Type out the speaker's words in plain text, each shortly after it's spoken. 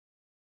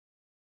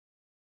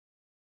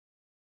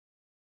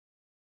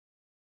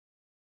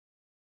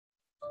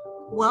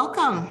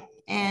Welcome,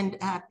 and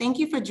thank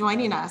you for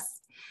joining us.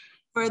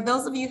 For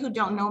those of you who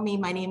don't know me,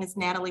 my name is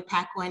Natalye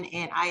Paquin,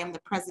 and I am the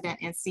president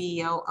and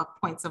CEO of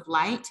Points of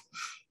Light.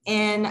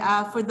 And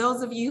for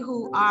those of you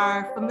who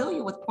are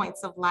familiar with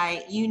Points of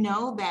Light, you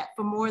know that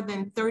for more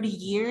than 30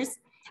 years,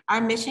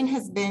 our mission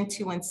has been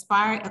to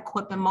inspire,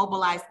 equip, and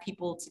mobilize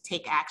people to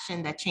take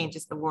action that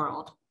changes the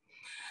world.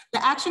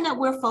 The action that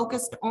we're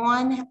focused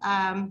on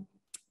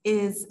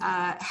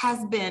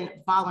has been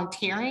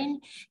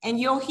volunteering, and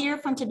you'll hear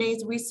from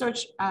today's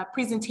research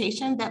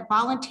presentation that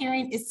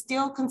volunteering is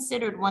still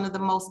considered one of the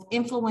most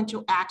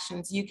influential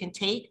actions you can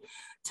take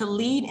to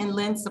lead and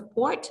lend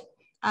support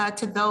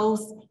to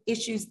those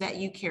issues that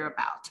you care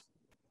about.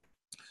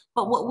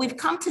 But what we've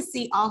come to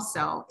see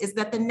also is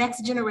that the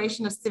next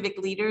generation of civic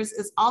leaders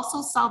is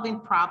also solving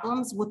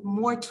problems with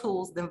more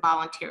tools than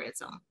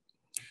volunteerism.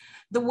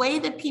 The way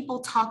that people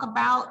talk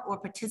about or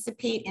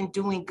participate in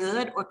doing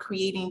good or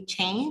creating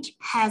change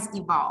has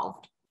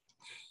evolved.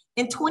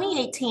 In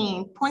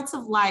 2018, Points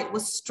of Light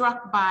was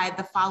struck by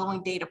the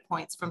following data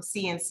points from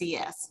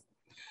CNCS.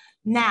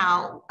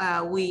 Now,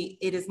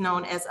 it is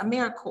known as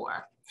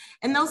AmeriCorps.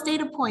 And those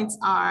data points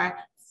are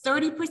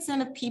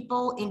 30% of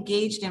people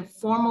engaged in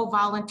formal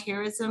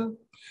volunteerism,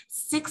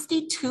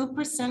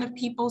 62% of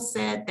people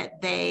said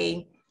that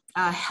they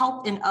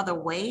helped in other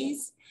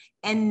ways,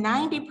 and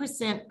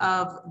 90%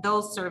 of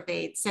those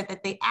surveyed said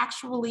that they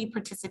actually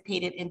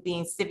participated in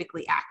being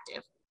civically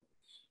active.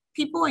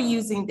 People are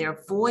using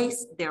their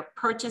voice, their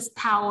purchase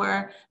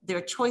power, their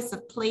choice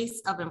of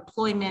place of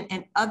employment,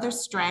 and other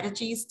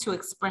strategies to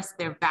express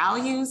their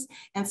values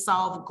and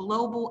solve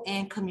global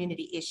and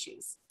community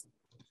issues.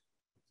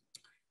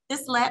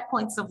 This led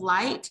Points of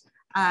Light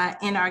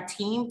in our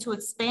team to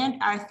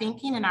expand our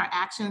thinking and our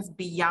actions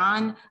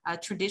beyond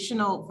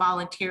traditional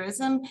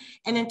volunteerism.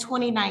 And in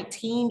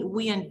 2019,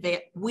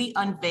 we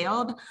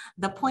unveiled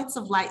the Points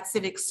of Light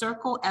Civic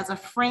Circle as a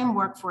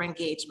framework for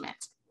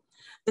engagement.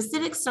 The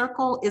Civic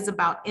Circle is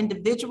about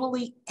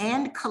individually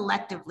and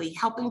collectively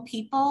helping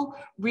people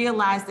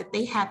realize that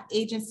they have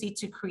agency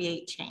to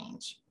create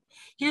change.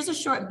 Here's a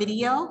short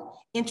video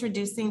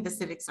introducing the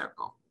Civic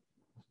Circle.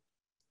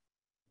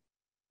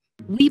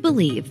 We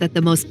believe that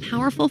the most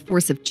powerful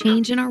force of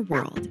change in our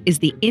world is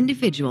the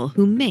individual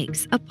who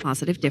makes a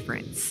positive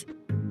difference.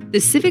 The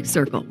Civic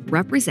Circle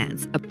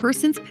represents a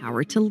person's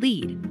power to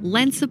lead,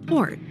 lend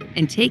support,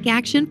 and take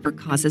action for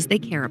causes they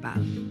care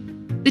about.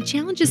 The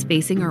challenges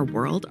facing our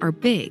world are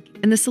big,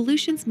 and the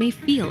solutions may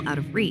feel out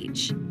of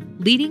reach,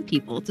 leading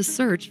people to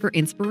search for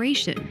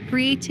inspiration,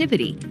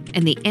 creativity,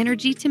 and the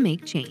energy to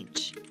make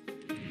change.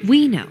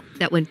 We know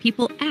that when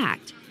people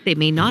act, they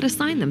may not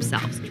assign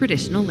themselves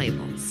traditional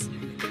labels.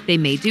 They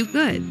may do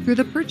good through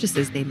the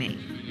purchases they make,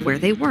 where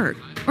they work,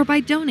 or by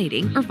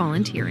donating or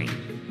volunteering.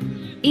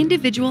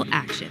 Individual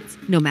actions,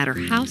 no matter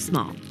how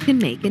small, can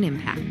make an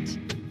impact.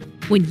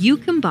 When you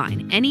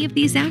combine any of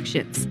these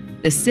actions,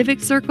 the Civic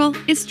Circle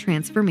is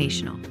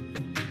transformational.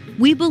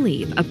 We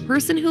believe a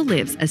person who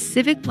lives a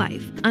civic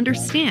life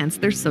understands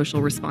their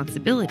social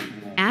responsibility,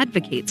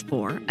 advocates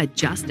for a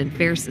just and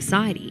fair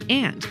society,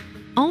 and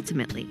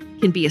ultimately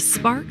can be a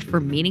spark for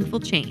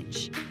meaningful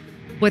change.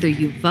 Whether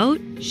you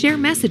vote, share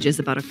messages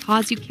about a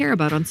cause you care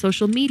about on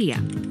social media,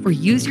 or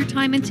use your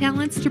time and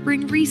talents to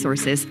bring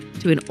resources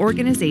to an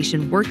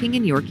organization working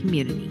in your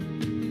community,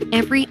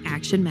 every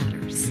action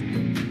matters.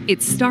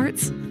 It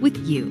starts with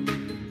you.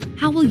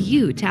 How will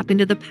you tap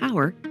into the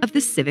power of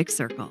the Civic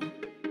Circle?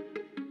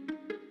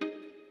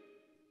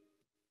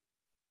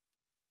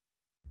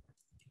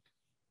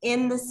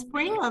 In the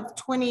spring of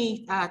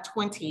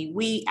 2020,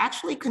 we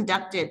actually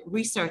conducted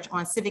research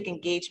on civic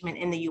engagement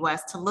in the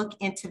US to look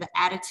into the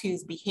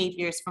attitudes,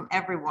 behaviors from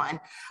everyone,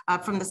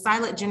 from the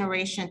silent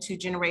generation to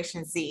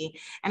Generation Z.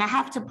 And I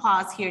have to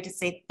pause here to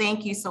say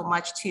thank you so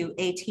much to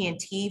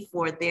AT&T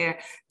for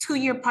their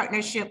 2-year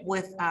partnership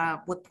with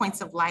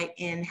Points of Light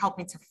in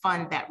helping to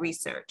fund that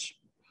research.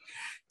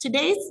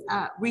 Today's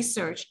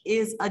research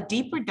is a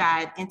deeper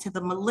dive into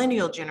the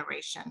millennial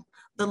generation,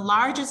 the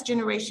largest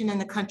generation in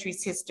the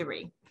country's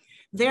history.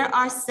 There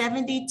are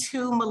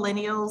 72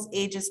 millennials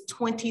ages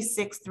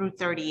 26 through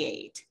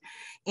 38.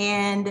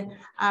 And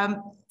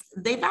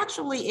they've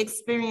actually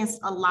experienced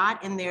a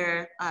lot in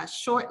their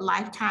short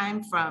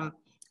lifetime, from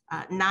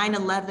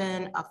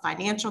 9/11, a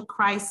financial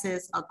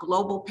crisis, a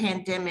global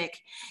pandemic.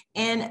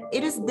 And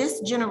it is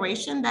this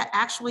generation that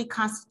actually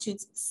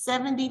constitutes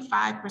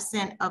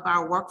 75% of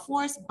our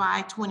workforce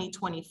by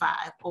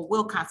 2025, or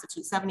will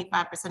constitute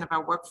 75% of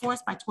our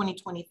workforce by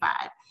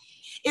 2025.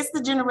 It's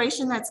the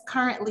generation that's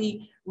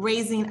currently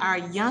raising our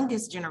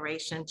youngest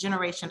generation,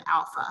 Generation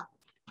Alpha.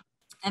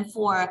 And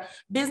for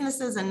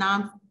businesses and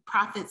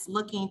nonprofits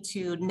looking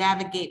to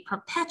navigate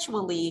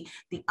perpetually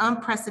the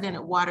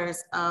unprecedented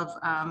waters of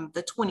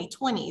the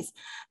 2020s,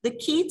 the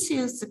key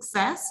to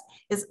success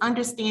is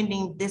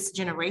understanding this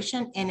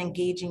generation and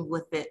engaging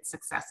with it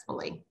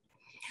successfully.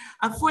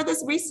 For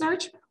this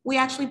research, we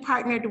actually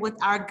partnered with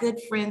our good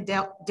friend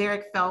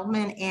Derrick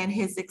Feldman and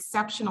his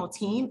exceptional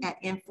team at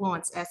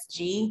Influence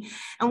SG.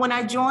 And when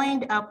I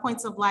joined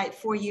Points of Light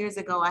 4 years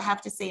ago, I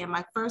have to say in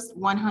my first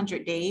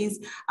 100 days,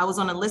 I was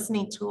on a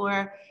listening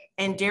tour,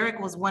 and Derrick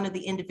was one of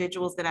the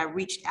individuals that I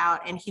reached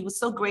out, and he was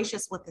so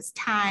gracious with his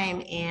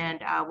time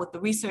and with the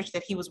research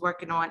that he was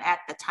working on at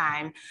the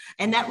time.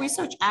 And that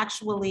research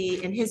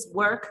actually, and his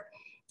work,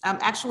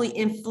 actually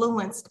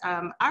influenced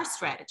our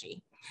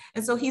strategy.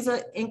 And so he's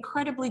an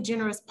incredibly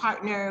generous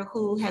partner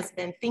who has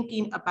been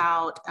thinking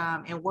about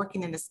and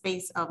working in the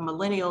space of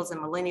millennials and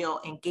millennial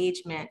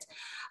engagement.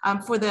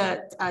 For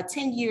the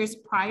 10 years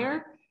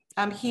prior,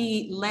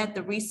 he led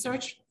the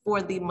research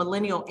for the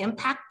Millennial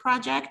Impact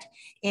Project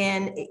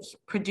and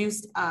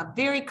produced a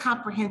very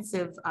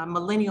comprehensive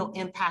Millennial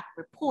Impact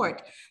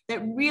report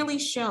that really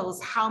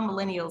shows how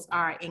millennials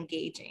are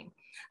engaging.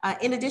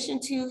 In addition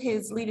to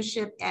his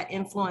leadership at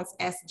Influence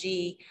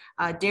SG,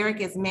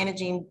 Derrick is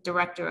Managing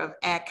Director of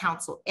Ad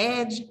Council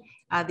Edge,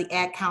 the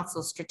Ad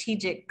Council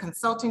Strategic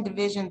Consulting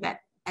Division that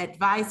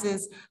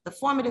advises the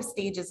formative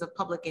stages of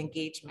public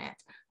engagement.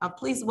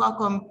 Please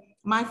welcome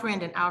my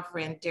friend and our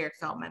friend, Derrick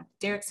Feldman.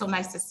 Derrick, so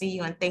nice to see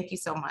you, and thank you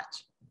so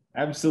much.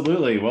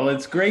 Absolutely. Well,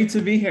 it's great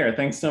to be here.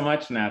 Thanks so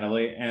much,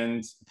 Natalye.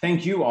 And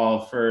thank you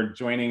all for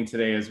joining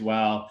today as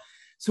well.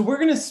 So we're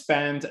going to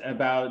spend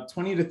about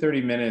 20 to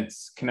 30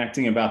 minutes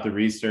connecting about the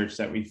research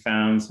that we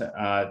found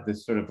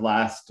this sort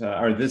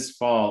of this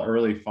fall,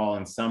 early fall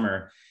and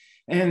summer.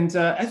 And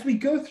as we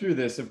go through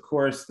this, of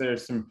course,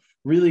 there's some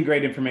really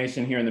great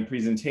information here in the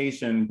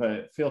presentation,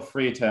 but feel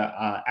free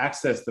to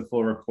access the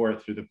full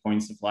report through the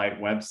Points of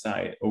Light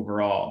website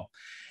overall.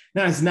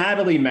 Now, as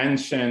Natalye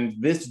mentioned,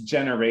 this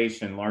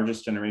generation,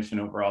 largest generation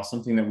overall,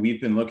 something that we've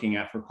been looking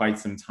at for quite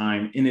some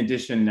time, in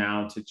addition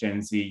now to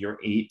Gen Z, your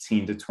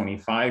 18 to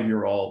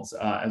 25-year-olds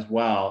as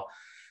well.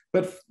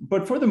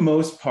 But for the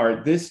most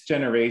part, this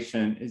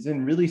generation is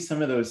in really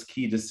some of those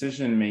key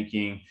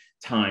decision-making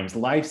times.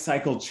 Life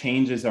cycle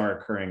changes are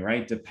occurring,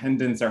 right?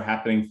 Dependents are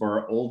happening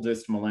for our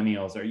oldest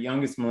millennials, our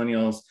youngest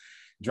millennials,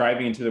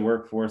 driving into the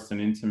workforce and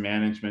into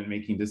management,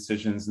 making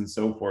decisions and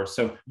so forth.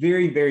 So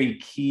very, very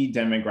key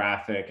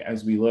demographic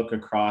as we look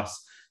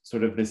across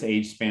sort of this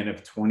age span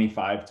of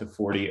 25 to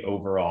 40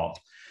 overall.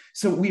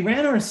 So we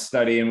ran our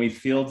study and we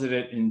fielded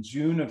it in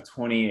June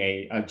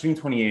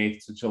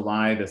 28th to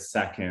July the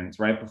 2nd,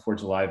 right before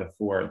July the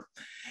 4th.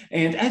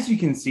 And as you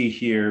can see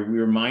here, we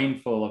were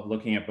mindful of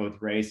looking at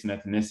both race and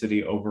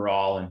ethnicity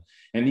overall.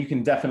 And you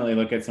can definitely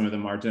look at some of the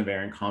margin of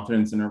error and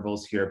confidence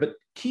intervals here. But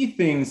key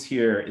things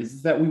here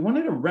is that we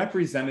wanted a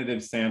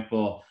representative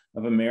sample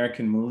of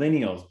American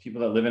millennials, people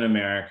that live in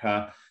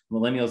America,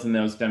 millennials in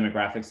those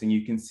demographics, and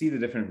you can see the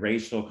different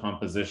racial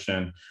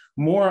composition.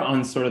 More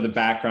on sort of the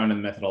background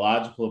and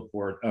methodological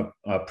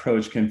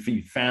approach can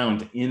be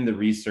found in the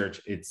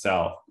research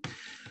itself.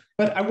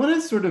 But I want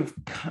to sort of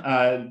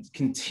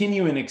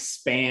continue and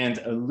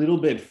expand a little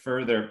bit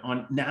further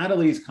on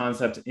Natalye's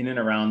concept in and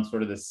around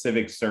sort of the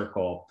civic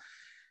circle.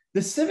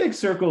 The civic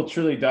circle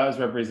truly does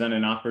represent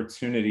an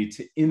opportunity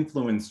to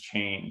influence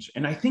change.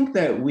 And I think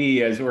that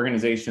we as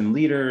organization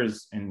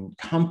leaders and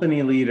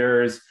company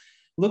leaders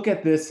look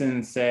at this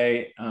and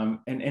say,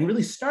 and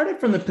really start it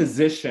from the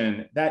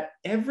position that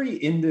every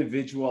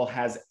individual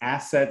has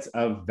assets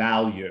of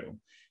value.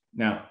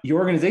 Now, your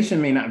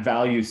organization may not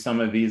value some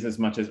of these as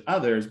much as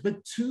others,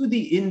 but to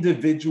the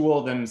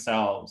individual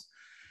themselves,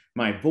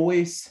 my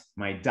voice,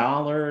 my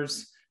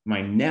dollars,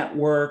 my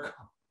network,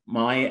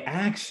 my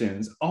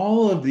actions,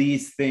 all of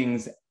these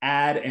things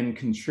add and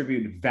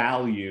contribute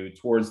value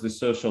towards the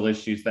social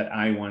issues that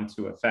I want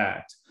to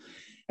affect.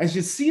 As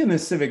you see in the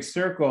civic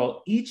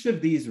circle, each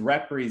of these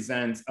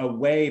represents a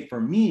way for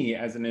me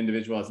as an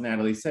individual, as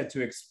Natalye said,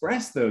 to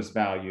express those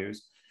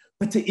values,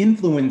 but to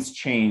influence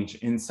change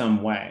in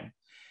some way.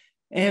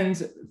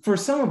 And for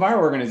some of our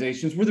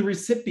organizations, we're the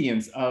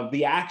recipients of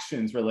the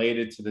actions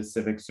related to the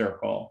civic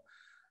circle.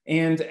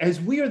 And as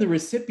we are the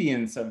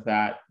recipients of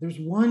that, there's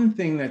one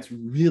thing that's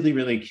really,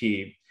 really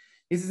key,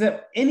 is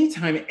that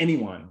anytime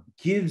anyone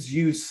gives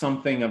you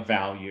something of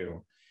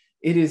value,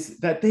 it is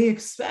that they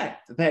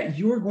expect that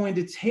you're going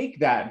to take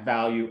that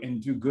value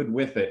and do good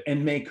with it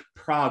and make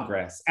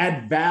progress,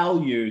 add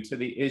value to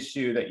the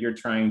issue that you're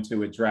trying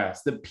to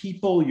address, the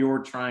people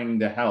you're trying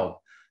to help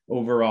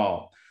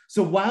overall.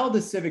 So while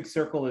the civic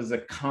circle is a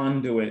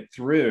conduit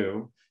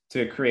through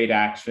to create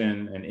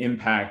action and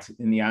impact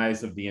in the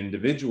eyes of the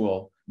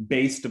individual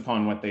based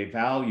upon what they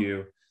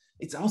value,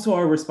 it's also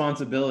our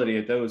responsibility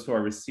at those who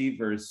are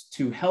receivers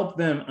to help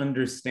them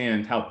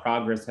understand how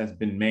progress has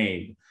been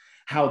made,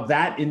 how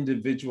that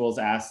individual's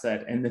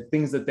asset and the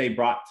things that they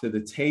brought to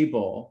the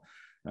table,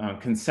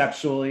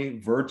 conceptually,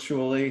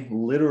 virtually,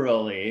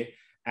 literally,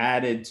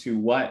 added to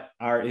what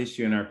our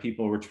issue and our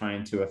people were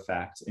trying to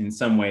affect in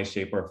some way,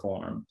 shape, or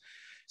form.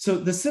 So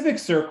the civic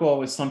circle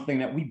was something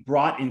that we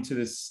brought into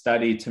this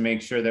study to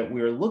make sure that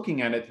we were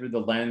looking at it through the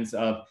lens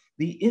of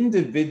the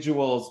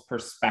individual's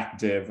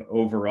perspective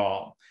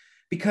overall.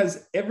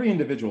 Because every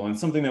individual, and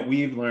something that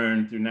we've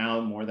learned through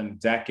now more than a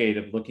decade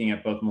of looking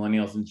at both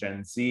millennials and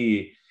Gen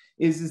Z,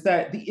 is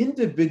that the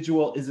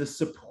individual is a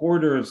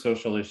supporter of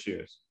social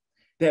issues.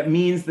 That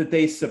means that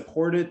they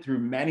support it through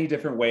many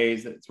different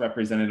ways that's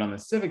represented on the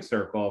civic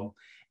circle.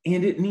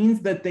 And it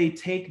means that they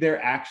take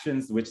their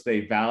actions, which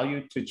they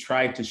value, to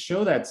try to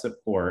show that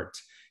support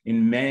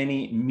in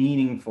many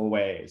meaningful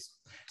ways.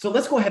 So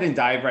let's go ahead and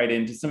dive right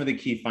into some of the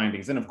key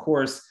findings. And of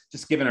course,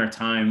 just given our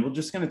time, we're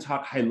just going to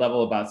talk high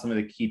level about some of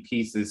the key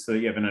pieces so that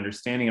you have an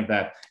understanding of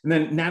that. And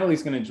then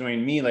Natalie's going to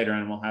join me later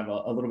on. We'll have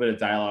a little bit of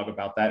dialogue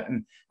about that.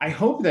 And I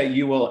hope that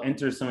you will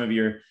enter some of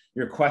your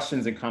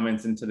questions and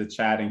comments into the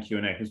chat and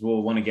Q&A, because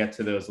we'll want to get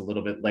to those a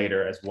little bit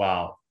later as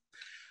well.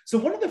 So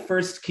one of the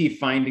first key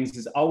findings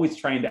is always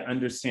trying to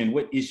understand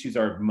what issues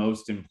are of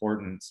most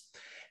importance.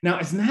 Now,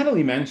 as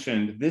Natalye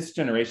mentioned, this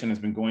generation has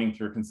been going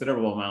through a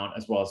considerable amount,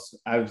 as well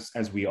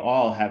as we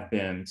all have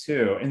been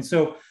too. And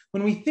so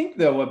when we think,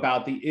 though,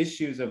 about the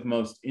issues of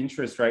most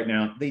interest right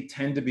now, they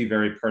tend to be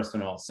very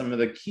personal. Some of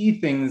the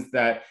key things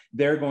that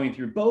they're going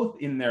through, both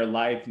in their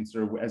life and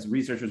sort of, as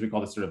researchers, we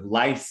call this sort of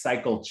life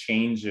cycle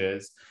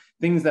changes,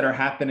 things that are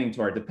happening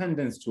to our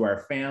dependents, to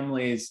our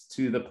families,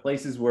 to the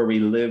places where we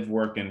live,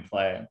 work, and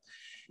play.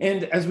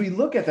 And as we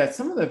look at that,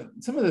 some of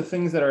the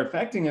things that are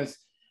affecting us,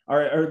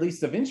 or at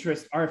least of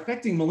interest, are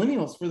affecting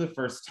millennials for the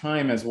first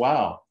time as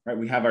well, right?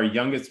 We have our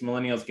youngest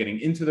millennials getting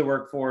into the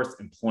workforce,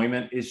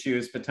 employment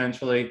issues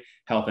potentially,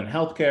 health and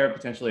healthcare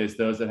potentially as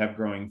those that have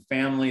growing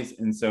families,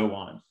 and so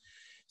on.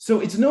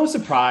 So it's no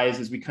surprise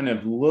as we kind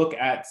of look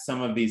at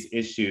some of these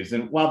issues.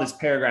 And while this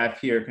paragraph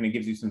here kind of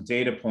gives you some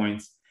data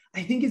points,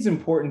 I think it's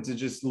important to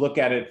just look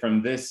at it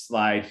from this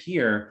slide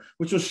here,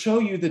 which will show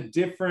you the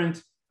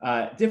different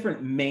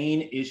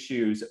main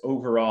issues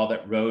overall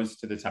that rose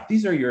to the top.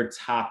 These are your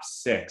top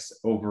 6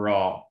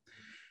 overall.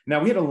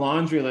 Now, we had a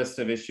laundry list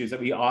of issues that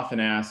we often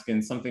ask,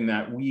 and something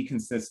that we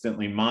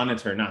consistently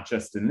monitor, not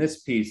just in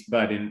this piece,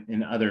 but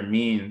in other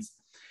means.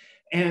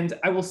 And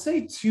I will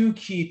say 2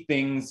 key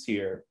things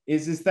here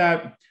is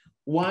that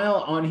while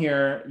on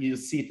here, you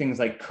see things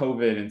like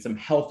COVID and some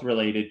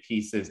health-related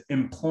pieces,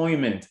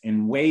 employment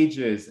and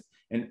wages,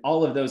 and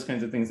all of those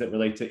kinds of things that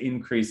relate to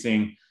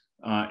increasing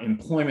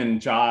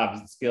employment,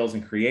 jobs, skills,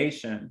 and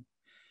creation.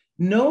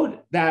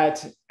 Note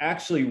that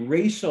actually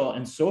racial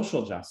and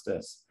social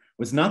justice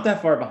was not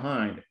that far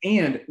behind.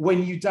 And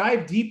when you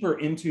dive deeper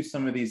into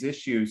some of these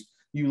issues,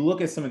 you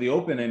look at some of the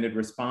open-ended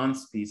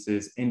response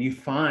pieces and you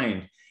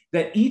find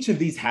that each of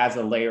these has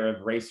a layer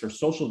of race or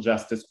social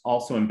justice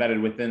also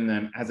embedded within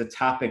them as a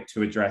topic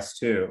to address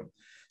too.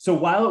 So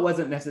while it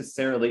wasn't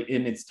necessarily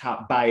in its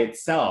top by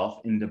itself,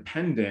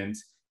 independent,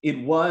 it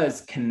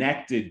was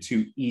connected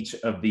to each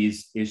of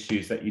these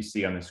issues that you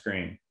see on the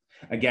screen.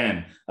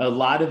 Again, a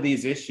lot of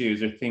these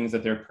issues are things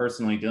that they're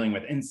personally dealing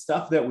with and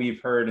stuff that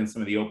we've heard in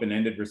some of the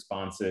open-ended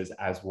responses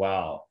as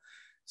well.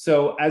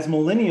 So as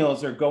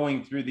millennials are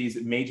going through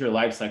these major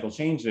life cycle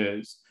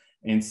changes,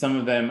 and some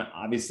of them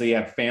obviously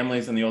have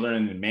families on the older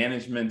end and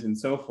management and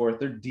so forth,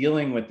 they're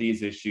dealing with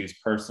these issues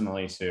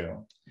personally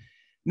too.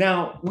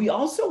 Now, we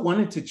also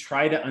wanted to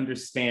try to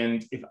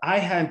understand if I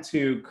had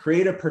to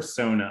create a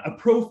persona, a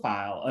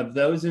profile of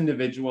those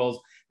individuals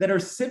that are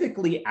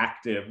civically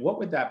active, what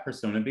would that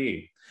persona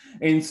be?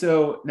 And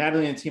so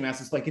Natalye and the team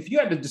asked us, like, if you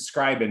had to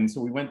describe it, and so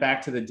we went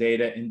back to the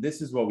data and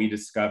this is what we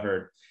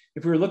discovered.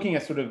 If we were looking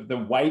at sort of the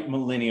white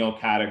millennial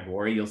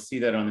category, you'll see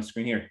that on the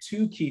screen here,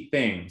 2 key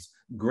things: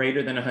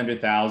 greater than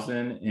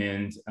 100,000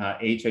 in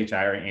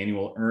HHI or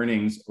annual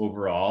earnings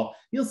overall.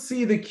 You'll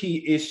see the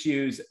key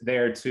issues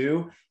there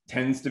too.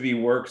 Tends to be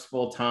works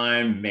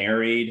full-time,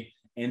 married,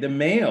 and a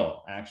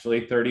male,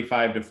 actually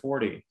 35 to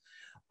 40.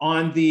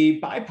 On the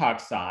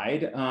BIPOC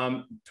side,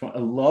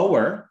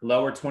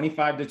 lower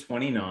 25 to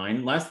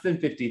 29, less than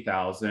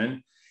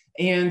 50,000.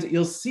 And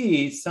you'll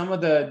see some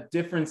of the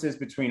differences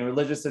between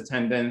religious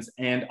attendance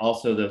and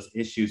also those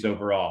issues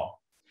overall.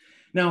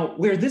 Now,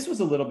 where this was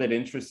a little bit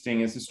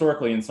interesting is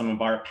historically in some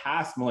of our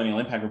past millennial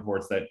impact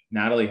reports that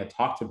Natalye had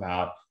talked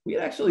about, we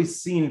had actually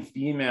seen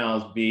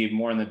females be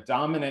more in the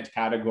dominant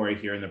category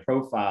here in the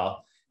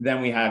profile than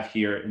we have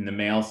here in the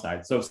male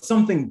side. So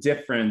something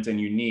different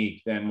and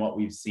unique than what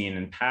we've seen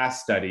in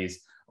past studies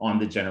on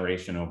the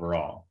generation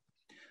overall.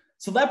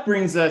 So that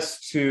brings us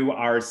to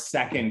our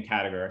second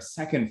category, our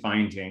second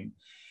finding.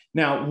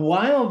 Now,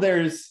 while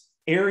there's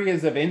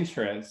areas of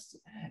interest,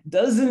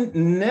 doesn't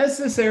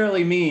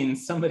necessarily mean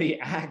somebody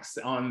acts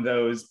on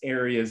those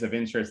areas of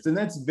interest. And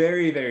that's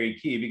very, very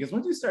key, because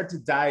once you start to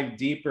dive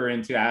deeper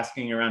into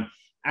asking around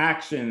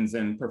actions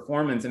and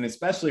performance, and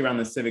especially around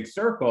the civic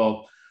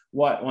circle,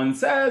 what one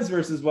says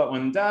versus what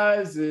one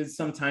does is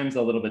sometimes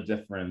a little bit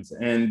different.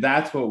 And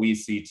that's what we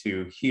see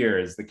too here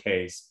is the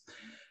case.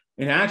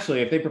 And actually,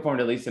 if they performed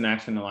at least an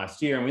action in the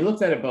last year, and we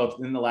looked at it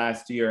both in the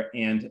last year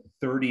and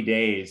 30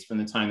 days from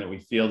the time that we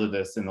fielded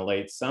this in the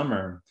late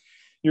summer,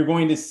 you're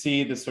going to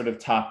see the sort of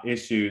top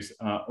issues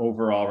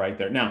overall right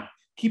there. Now,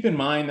 keep in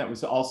mind that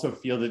was also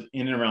fielded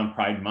in and around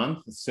Pride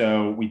Month.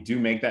 So we do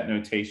make that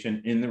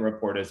notation in the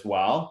report as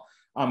well.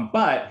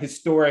 But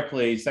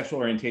historically, sexual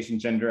orientation,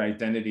 gender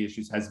identity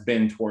issues has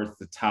been towards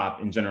the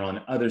top in general in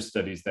other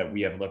studies that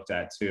we have looked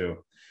at too.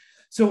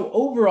 So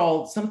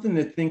overall, something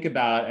to think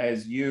about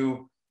as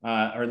you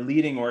are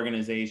leading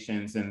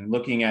organizations and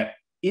looking at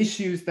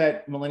issues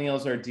that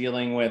millennials are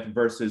dealing with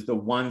versus the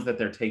ones that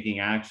they're taking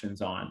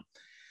actions on.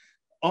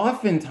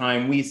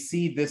 Oftentimes, we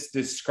see this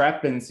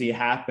discrepancy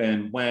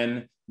happen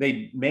when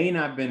they may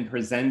not have been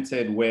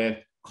presented with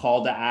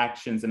call to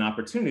actions and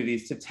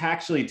opportunities to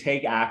actually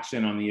take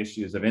action on the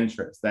issues of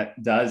interest.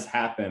 That does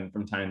happen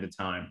from time to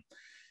time.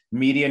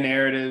 Media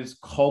narratives,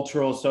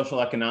 cultural, social,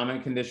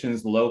 economic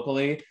conditions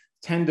locally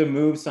tend to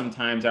move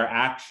sometimes our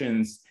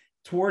actions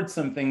towards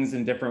some things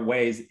in different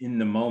ways in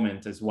the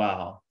moment as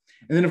well.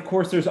 And then of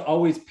course, there's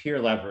always peer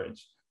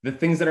leverage. The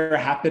things that are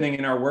happening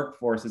in our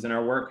workforces, in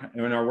our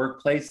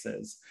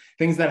workplaces,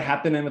 things that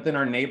happen within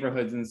our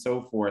neighborhoods and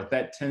so forth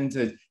that tend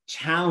to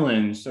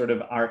challenge sort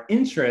of our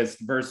interest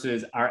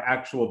versus our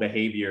actual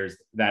behaviors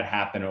that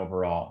happen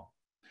overall.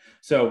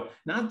 So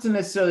not to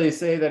necessarily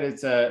say that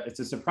it's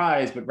a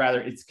surprise, but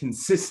rather it's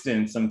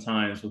consistent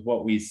sometimes with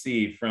what we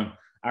see from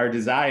our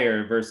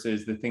desire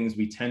versus the things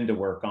we tend to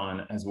work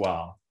on as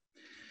well.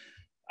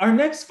 Our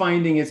next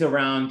finding is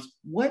around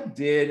what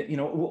did,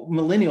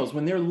 millennials,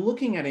 when they're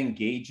looking at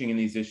engaging in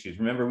these issues,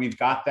 remember, we've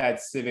got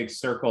that civic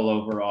circle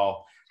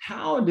overall.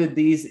 How did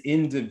these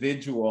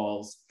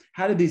individuals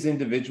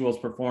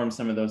perform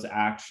some of those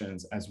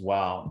actions as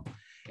well?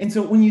 And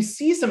so when you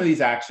see some of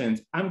these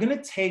actions, I'm going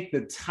to take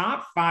the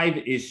top 5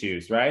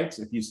 issues, right?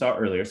 If you saw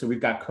earlier, so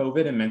we've got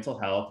COVID and mental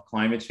health,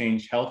 climate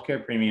change,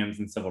 healthcare premiums,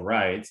 and civil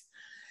rights.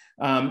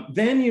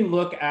 Then you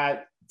look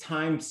at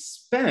time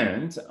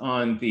spent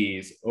on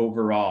these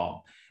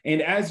overall.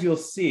 And as you'll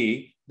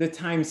see, the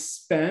time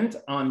spent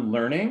on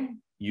learning,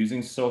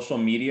 using social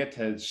media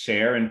to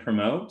share and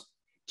promote,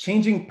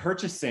 changing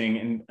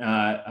purchasing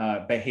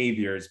and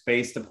behaviors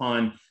based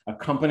upon a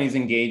company's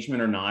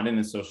engagement or not in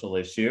a social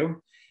issue,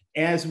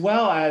 as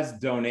well as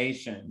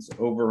donations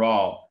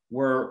overall,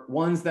 were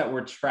ones that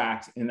were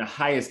tracked in the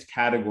highest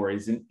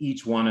categories in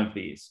each one of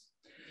these.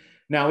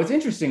 Now, what's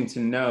interesting to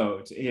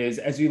note is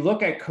as you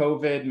look at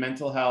COVID,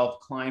 mental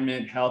health,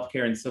 climate,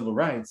 healthcare, and civil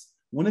rights,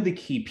 one of the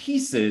key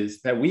pieces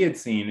that we had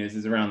seen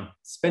is around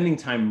spending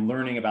time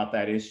learning about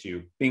that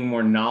issue, being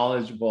more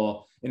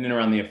knowledgeable in and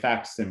around the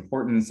effects,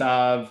 importance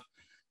of,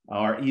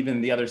 or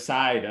even the other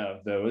side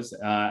of those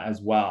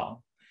as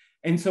well.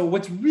 And so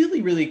what's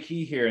really, really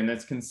key here, and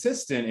that's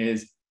consistent,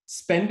 is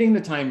spending the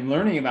time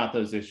learning about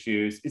those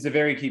issues is a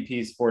very key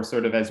piece for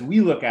sort of as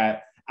we look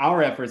at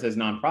our efforts as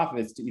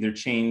nonprofits to either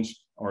change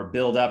or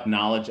build up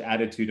knowledge,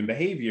 attitude, and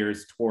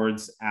behaviors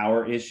towards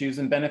our issues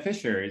and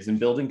beneficiaries and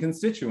building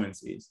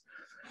constituencies,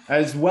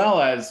 as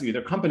well as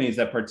either companies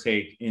that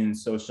partake in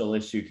social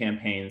issue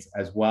campaigns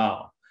as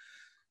well.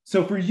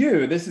 So for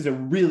you, this is a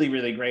really,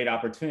 really great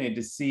opportunity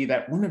to see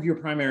that one of your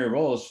primary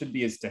roles should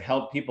be is to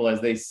help people as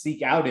they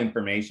seek out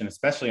information,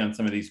 especially on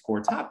some of these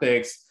core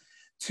topics,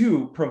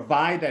 to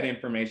provide that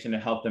information to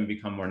help them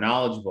become more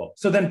knowledgeable.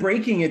 So then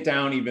breaking it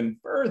down even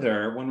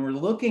further, when we're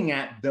looking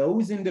at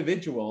those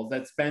individuals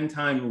that spend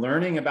time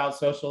learning about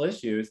social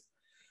issues,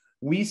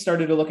 we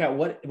started to look at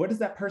what does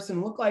that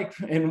person look like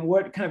and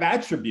what kind of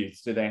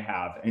attributes do they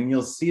have? And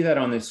you'll see that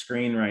on the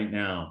screen right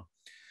now.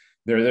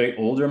 They're the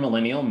older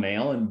millennial,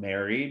 male and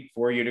married,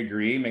 4-year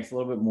degree, makes a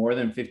little bit more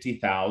than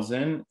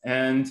 50,000.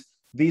 And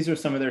these are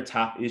some of their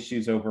top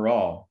issues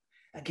overall.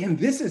 Again,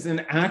 this is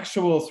an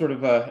actual sort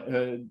of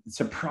a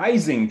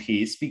surprising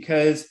piece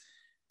because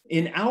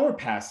in our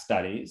past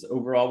studies,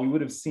 overall, we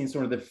would have seen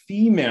sort of the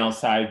female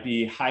side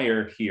be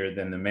higher here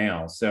than the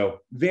male. So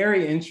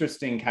very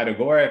interesting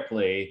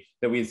categorically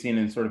that we had seen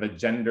in sort of a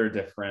gender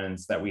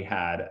difference that we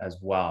had as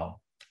well.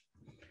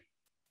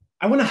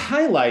 I want to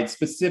highlight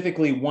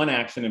specifically one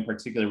action in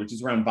particular, which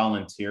is around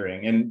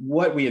volunteering and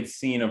what we had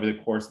seen over the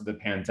course of the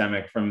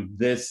pandemic from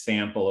this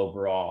sample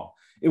overall.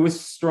 It was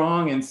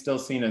strong and still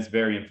seen as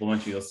very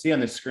influential. You'll see on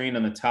the screen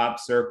on the top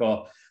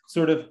circle,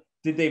 sort of,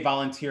 did they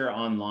volunteer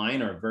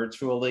online or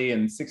virtually?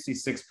 And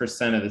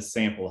 66% of the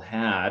sample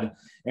had.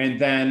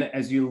 And then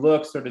as you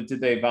look, sort of, do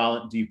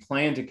you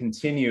plan to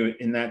continue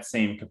in that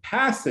same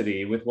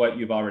capacity with what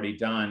you've already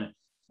done?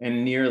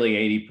 And nearly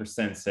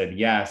 80% said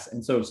yes.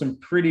 And so some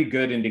pretty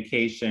good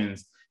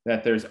indications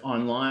that there's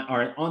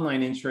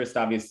online interest,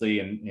 obviously,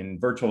 in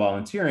virtual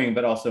volunteering,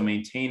 but also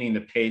maintaining the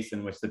pace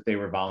in which that they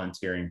were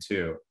volunteering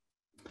too.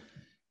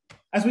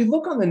 As we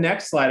look on the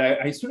next slide,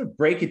 I sort of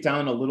break it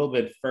down a little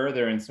bit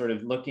further and sort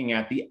of looking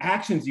at the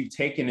actions you've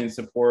taken in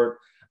support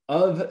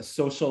of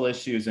social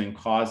issues and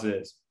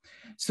causes.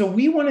 So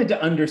we wanted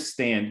to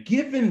understand,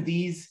 given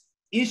these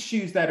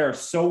issues that are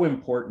so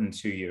important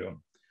to you,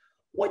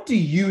 what do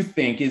you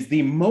think is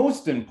the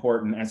most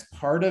important as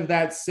part of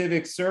that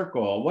civic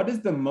circle? What is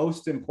the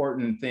most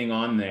important thing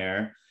on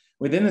there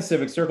within the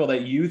civic circle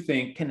that you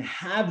think can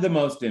have the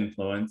most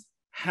influence,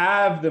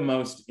 have the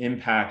most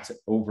impact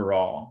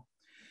overall?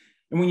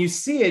 And when you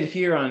see it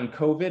here on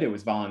COVID, it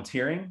was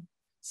volunteering.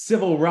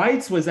 Civil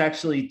rights was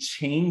actually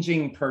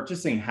changing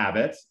purchasing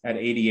habits at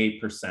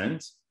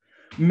 88%.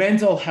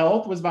 Mental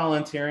health was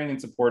volunteering and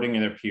supporting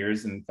their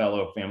peers and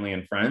fellow family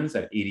and friends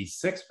at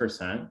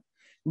 86%.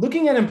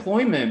 Looking at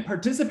employment,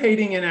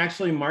 participating in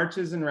actually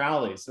marches and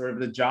rallies, sort of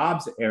the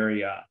jobs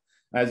area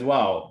as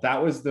well.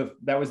 That was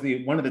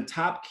one of the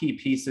top key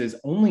pieces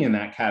only in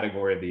that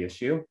category of the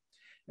issue.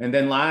 And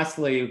then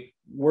lastly,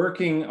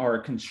 working or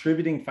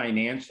contributing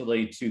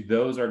financially to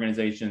those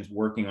organizations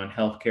working on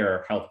healthcare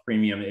or health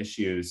premium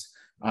issues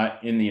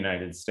in the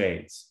United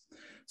States.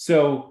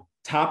 So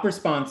top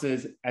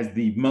responses as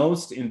the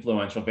most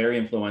influential, very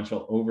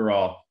influential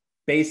overall.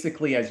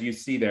 Basically, as you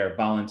see there,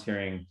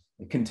 volunteering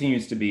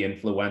continues to be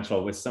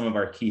influential with some of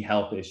our key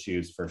health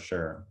issues for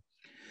sure.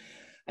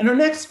 And our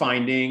next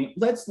finding,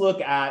 let's look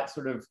at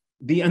sort of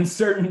the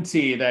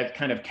uncertainty that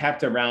kind of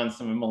kept around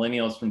some of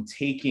millennials from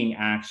taking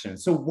action.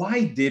 So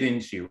why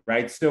didn't you,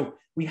 right? So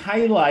we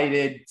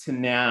highlighted to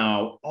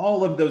now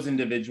all of those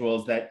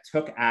individuals that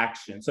took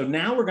action. So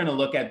now we're going to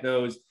look at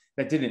those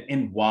that didn't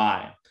and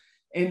why.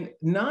 And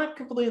not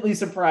completely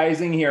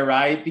surprising here,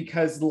 right?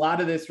 Because a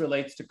lot of this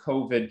relates to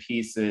COVID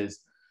pieces.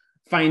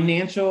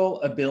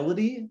 Financial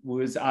ability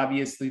was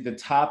obviously the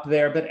top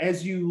there, but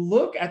as you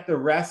look at the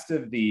rest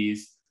of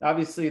these,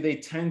 obviously they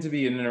tend to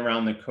be in and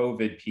around the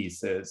COVID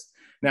pieces.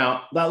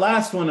 Now, that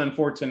last one,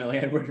 unfortunately,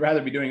 I would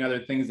rather be doing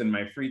other things in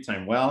my free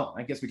time. Well,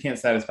 I guess we can't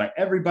satisfy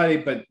everybody,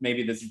 but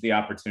maybe this is the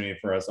opportunity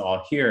for us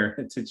all here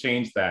to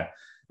change that.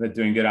 That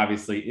doing good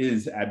obviously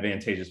is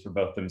advantageous for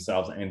both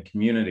themselves and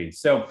community.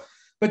 So,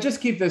 but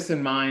just keep this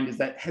in mind is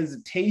that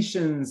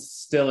hesitations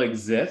still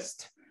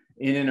exist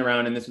in and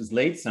around, and this was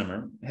late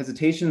summer,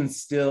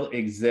 hesitations still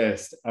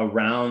exist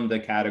around the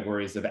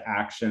categories of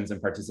actions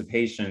and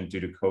participation due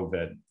to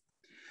COVID.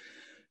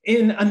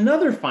 In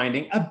another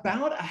finding,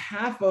 about a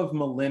half of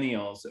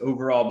millennials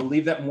overall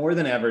believe that more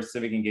than ever,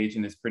 civic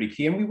engagement is pretty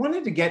key. And we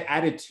wanted to get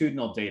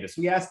attitudinal data.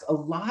 So we asked a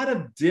lot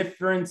of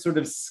different sort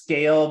of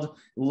scaled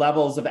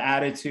levels of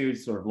attitude,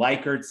 sort of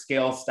Likert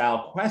scale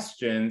style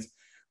questions,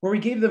 where we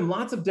gave them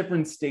lots of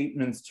different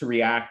statements to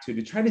react to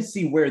try to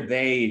see where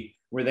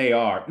they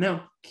are.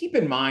 Now, keep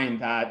in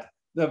mind that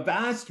the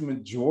vast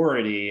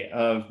majority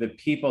of the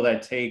people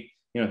that take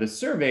the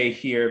survey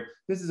here,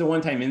 this is a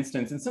one-time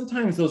instance, and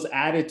sometimes those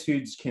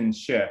attitudes can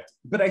shift.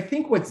 But I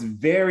think what's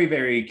very,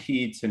 very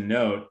key to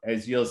note,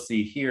 as you'll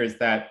see here, is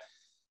that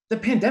the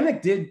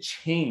pandemic did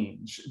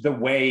change the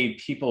way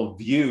people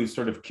view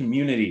sort of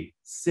community,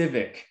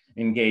 civic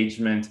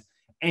engagement,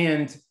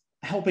 and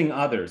helping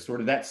others, sort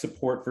of that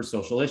support for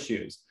social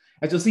issues.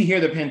 As you'll see here,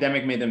 the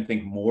pandemic made them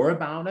think more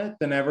about it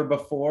than ever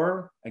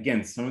before.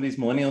 Again, some of these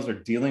millennials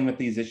are dealing with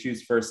these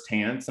issues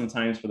firsthand,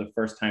 sometimes for the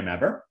first time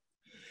ever.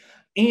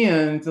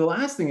 And the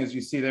last thing is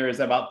you see there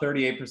is about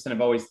 38% have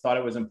always thought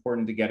it was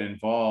important to get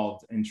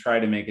involved and try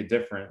to make a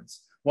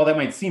difference. While that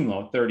might seem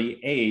low,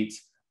 38,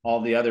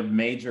 all the other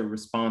major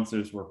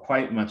responses were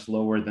quite much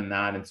lower than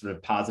that and sort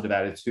of positive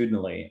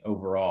attitudinally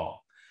overall.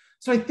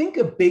 So I think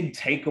a big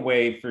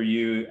takeaway for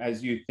you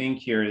as you think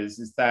here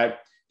is that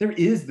there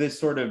is this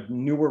sort of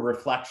newer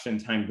reflection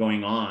time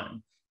going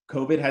on.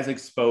 COVID has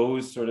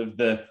exposed sort of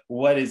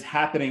what is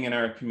happening in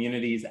our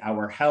communities,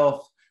 our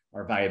health,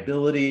 our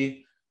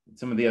viability,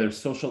 some of the other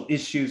social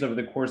issues over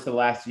the course of the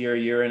last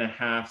year and a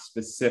half,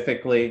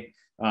 specifically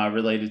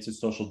related to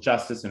social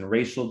justice and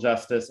racial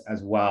justice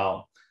as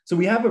well. So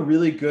we have a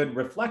really good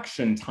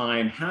reflection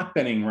time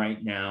happening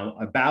right now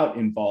about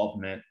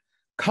involvement.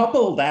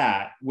 Couple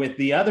that with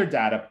the other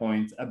data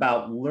points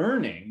about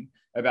learning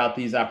about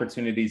these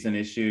opportunities and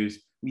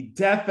issues, we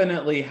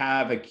definitely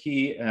have a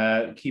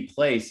key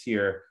place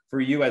here for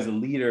you as a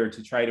leader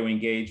to try to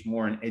engage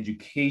more in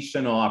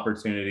educational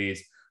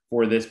opportunities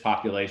for this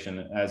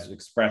population as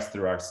expressed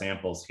through our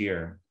samples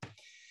here.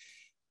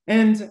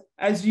 And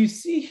as you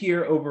see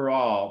here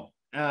overall,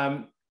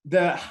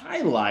 the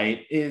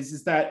highlight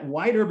is that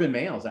white urban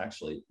males,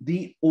 actually,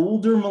 the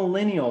older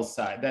millennial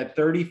side, that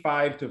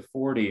 35 to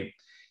 40,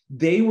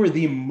 they were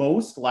the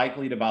most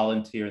likely to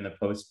volunteer in the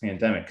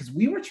post-pandemic because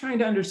we were trying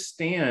to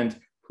understand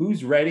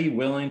who's ready,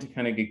 willing to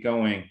kind of get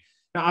going.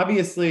 Now,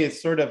 obviously,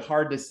 it's sort of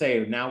hard to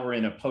say now we're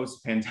in a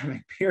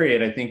post-pandemic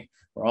period. I think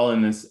we're all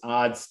in this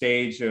odd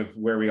stage of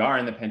where we are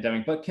in the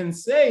pandemic, but can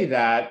say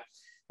that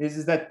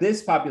is that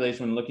this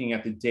population, when looking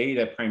at the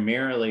data,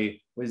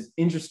 primarily was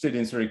interested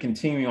in sort of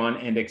continuing on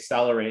and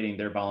accelerating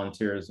their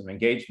volunteerism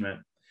engagement.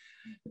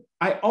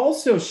 I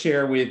also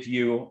share with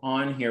you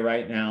on here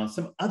right now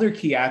some other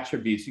key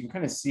attributes. You can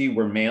kind of see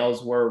where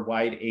males were,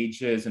 white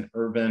ages, and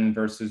urban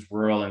versus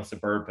rural and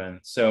suburban.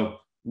 So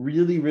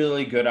really,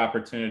 really good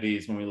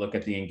opportunities when we look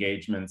at the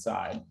engagement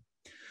side.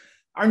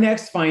 Our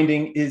next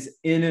finding is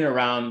in and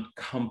around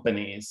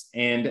companies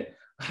and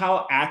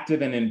how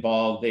active and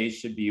involved they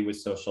should be with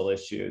social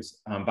issues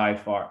by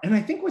far. And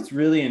I think what's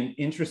really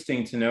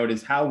interesting to note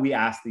is how we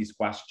ask these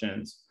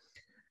questions.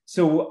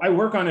 So I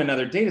work on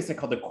another data set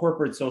called the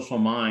Corporate Social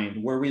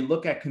Mind, where we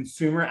look at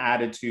consumer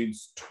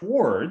attitudes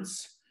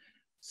towards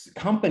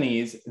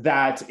companies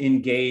that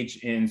engage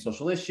in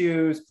social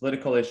issues,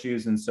 political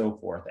issues, and so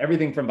forth.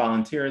 Everything from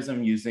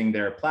volunteerism, using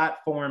their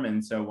platform,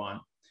 and so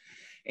on.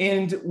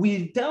 And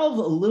we delve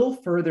a little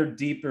further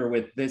deeper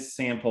with this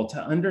sample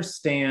to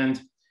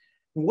understand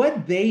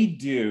what they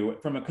do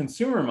from a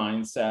consumer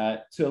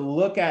mindset to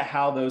look at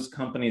how those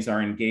companies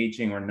are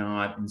engaging or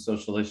not in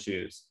social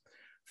issues.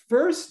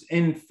 First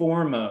and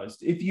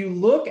foremost, if you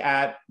look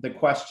at the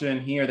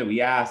question here that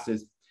we asked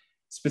is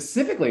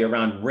specifically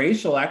around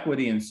racial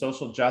equity and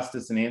social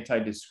justice and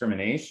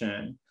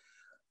anti-discrimination,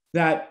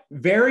 that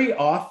very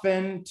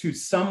often to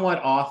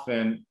somewhat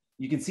often,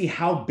 you can see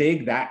how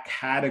big that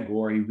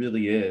category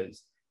really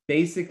is.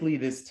 Basically,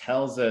 this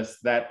tells us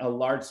that a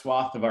large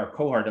swath of our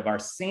cohort, of our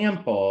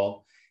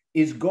sample,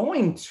 is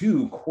going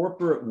to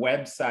corporate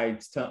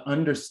websites to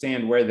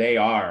understand where they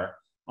are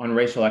on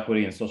racial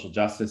equity and social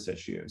justice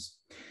issues.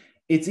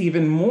 It's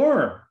even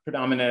more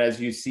predominant,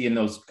 as you see in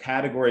those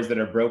categories that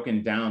are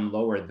broken down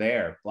lower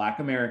there: Black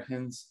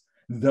Americans,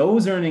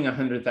 those earning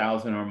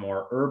 100,000 or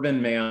more,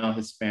 urban, male,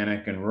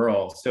 Hispanic, and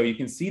rural. So you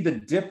can see the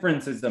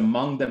differences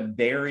among the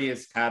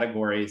various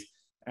categories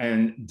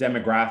and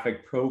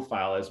demographic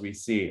profile as we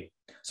see.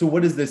 So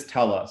what does this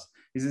tell us?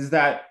 Is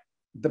that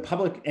the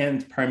public,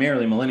 and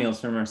primarily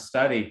millennials from our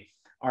study,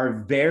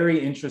 are very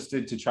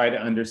interested to try to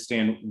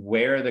understand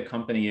where the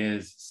company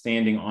is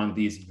standing on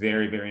these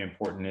very, very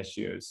important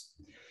issues.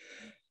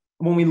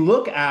 When we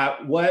look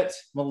at what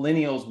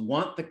millennials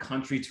want the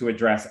country to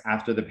address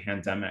after the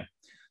pandemic,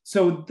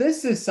 so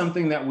this is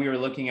something that we are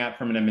looking at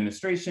from an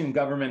administration,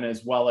 government,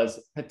 as well as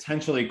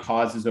potentially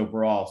causes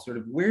overall. Sort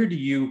of where do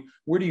you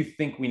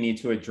think we need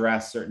to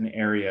address certain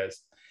areas?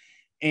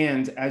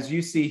 And as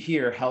you see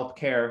here,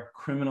 healthcare,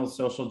 criminal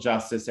social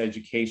justice,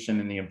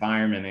 education, and the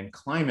environment and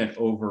climate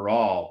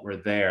overall were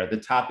there. The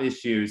top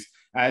issues,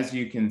 as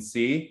you can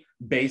see,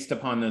 based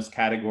upon those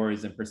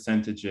categories and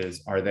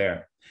percentages, are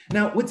there.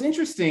 Now, what's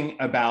interesting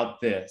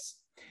about this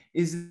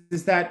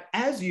is that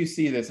as you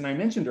see this, and I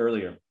mentioned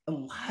earlier, a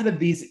lot of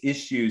these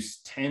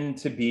issues tend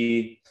to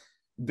be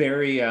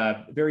very,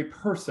 very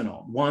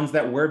personal, ones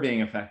that we're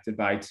being affected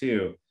by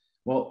too.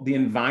 Well, the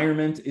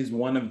environment is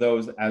one of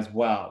those as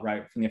well,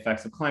 right? From the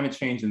effects of climate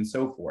change and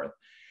so forth.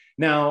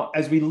 Now,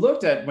 as we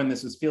looked at when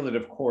this was fielded,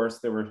 of course,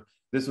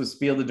 this was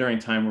fielded during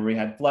a time where we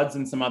had floods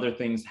and some other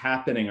things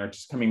happening or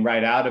just coming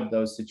right out of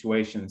those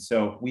situations.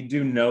 So we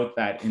do note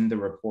that in the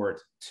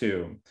report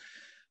too.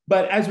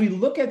 But as we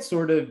look at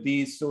sort of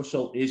these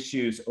social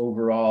issues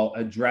overall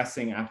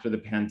addressing after the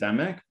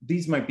pandemic,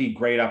 these might be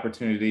great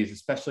opportunities,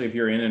 especially if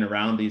you're in and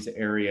around these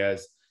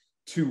areas,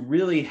 to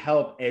really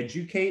help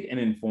educate and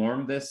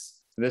inform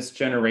this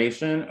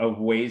generation of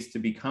ways to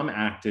become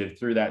active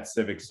through that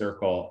civic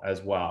circle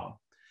as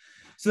well.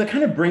 So that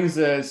kind of brings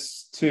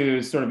us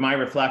to sort of my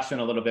reflection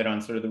a little bit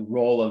on sort of the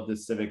role of the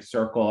civic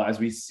circle as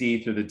we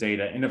see through the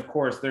data. And of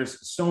course,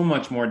 there's so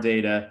much more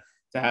data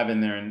to have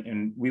in there,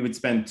 and we would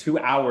spend 2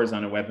 hours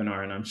on a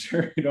webinar, and I'm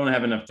sure you don't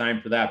have enough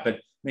time for that, but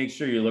make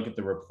sure you look at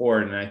the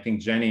report. And I think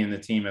Jenny and the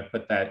team have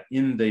put that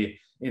in the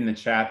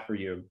chat for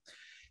you,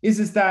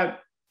 is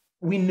that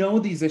we know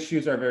these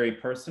issues are very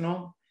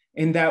personal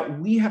and that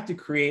we have to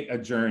create a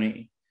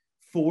journey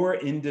for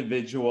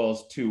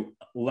individuals to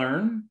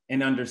learn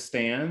and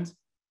understand,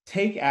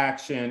 take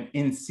action,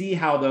 and see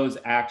how those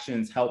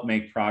actions help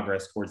make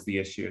progress towards the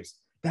issues.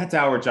 That's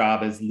our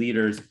job as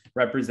leaders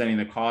representing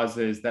the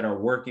causes that are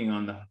working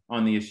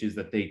on the issues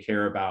that they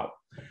care about.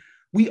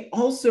 We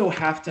also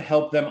have to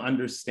help them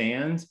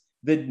understand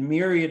the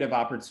myriad of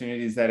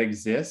opportunities that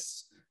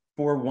exist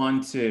for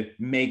one to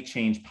make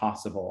change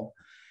possible.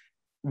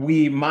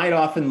 We might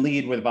often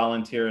lead with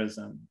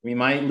volunteerism. We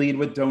might lead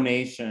with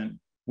donation.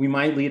 We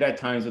might lead at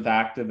times with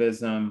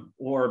activism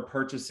or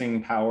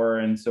purchasing power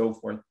and so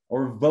forth,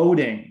 or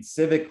voting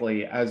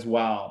civically as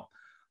well.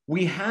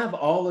 We have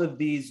all of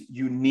these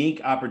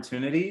unique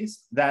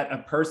opportunities that a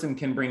person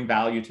can bring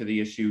value to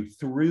the issue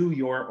through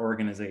your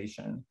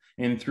organization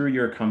and through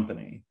your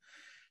company.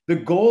 The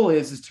goal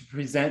is to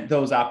present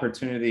those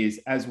opportunities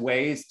as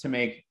ways to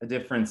make a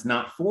difference,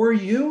 not for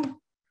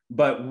you,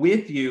 but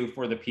with you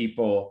for the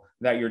people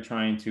that you're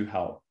trying to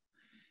help.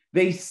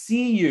 They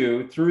see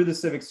you through the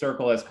civic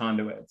circle as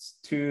conduits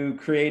to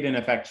create and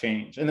affect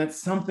change. And that's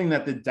something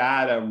that the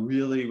data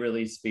really,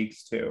 really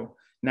speaks to.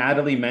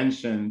 Natalye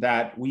mentioned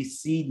that we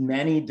see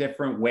many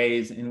different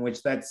ways in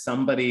which that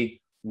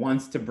somebody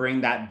wants to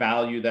bring that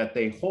value that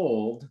they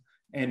hold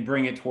and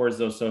bring it towards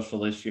those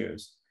social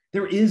issues.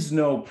 There is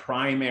no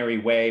primary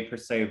way per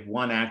se of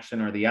one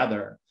action or the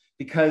other,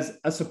 because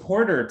a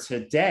supporter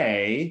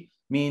today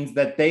means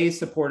that they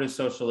supported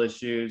social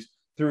issues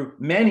through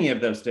many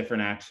of those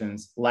different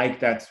actions, like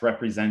that's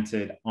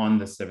represented on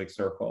the civic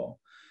circle.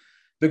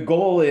 The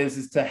goal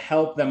is to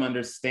help them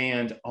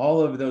understand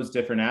all of those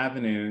different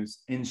avenues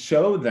and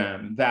show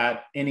them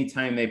that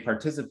anytime they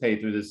participate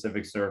through the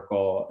civic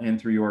circle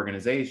and through your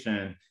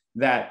organization,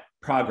 that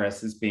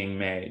progress is being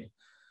made.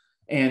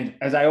 And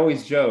as I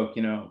always joke,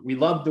 we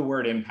love the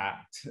word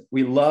impact.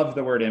 We love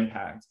the word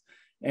impact.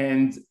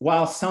 And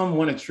while some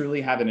want to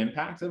truly have an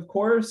impact, of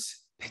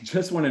course, they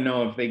just want to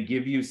know if they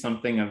give you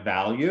something of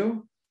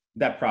value,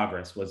 that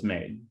progress was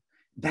made.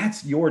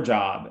 That's your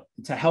job,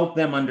 to help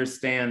them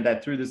understand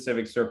that through the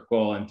Civic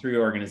Circle and through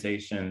your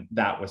organization,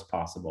 that was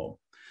possible.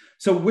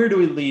 So where do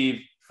we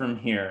leave from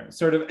here?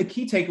 Sort of a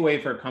key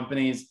takeaway for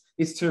companies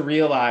is to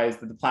realize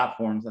that the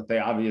platforms that they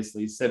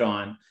obviously sit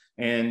on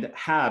and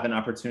have an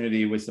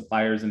opportunity with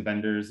suppliers and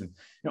vendors and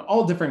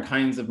all different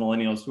kinds of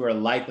millennials who are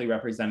likely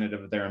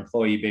representative of their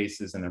employee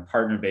bases and their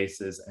partner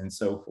bases and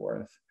so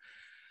forth.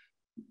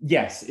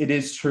 Yes, it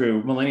is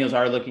true. Millennials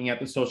are looking at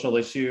the social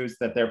issues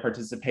that they're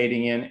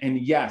participating in. And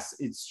yes,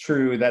 it's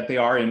true that they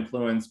are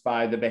influenced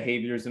by the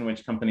behaviors in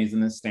which companies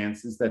and the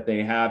stances that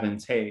they have and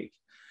take.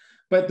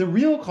 But the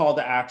real call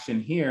to action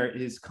here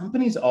is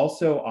companies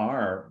also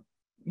are,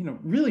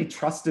 really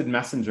trusted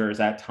messengers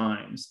at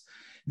times.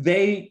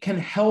 They can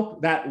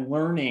help that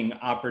learning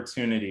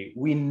opportunity.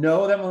 We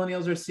know that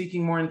millennials are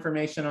seeking more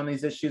information on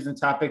these issues and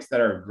topics that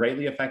are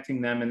greatly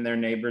affecting them and their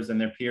neighbors and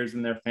their peers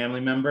and their family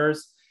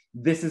members.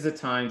 This is a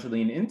time to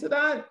lean into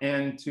that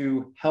and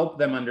to help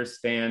them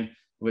understand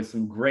with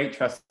some great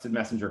trusted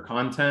messenger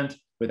content,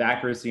 with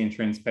accuracy and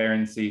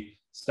transparency,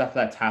 stuff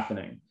that's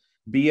happening.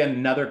 Be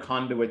another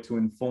conduit to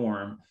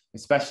inform,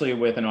 especially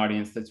with an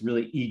audience that's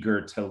really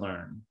eager to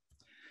learn.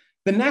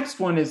 The next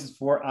one is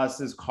for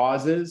us as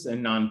causes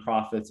and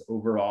nonprofits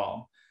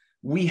overall.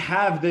 We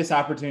have this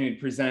opportunity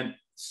to present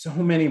so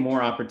many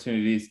more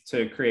opportunities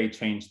to create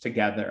change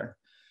together.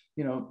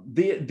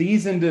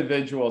 These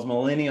individuals,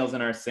 millennials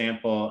in our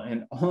sample,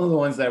 and all the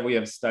ones that we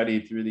have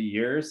studied through the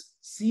years,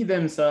 see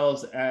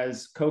themselves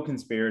as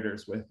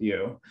co-conspirators with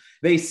you.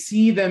 They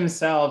see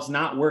themselves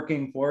not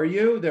working for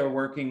you, they're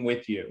working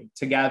with you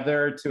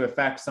together to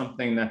affect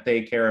something that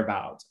they care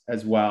about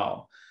as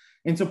well.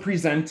 And so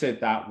present it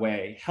that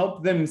way.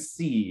 Help them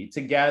see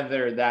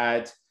together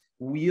that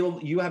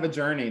you have a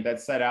journey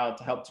that's set out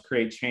to help to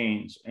create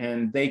change,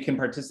 and they can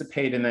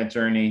participate in that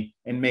journey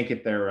and make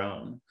it their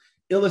own.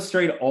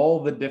 Illustrate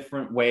all the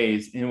different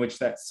ways in which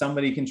that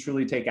somebody can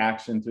truly take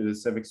action through the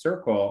Civic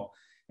Circle,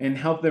 and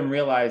help them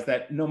realize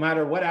that no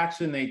matter what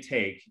action they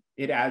take,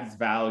 it adds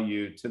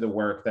value to the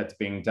work that's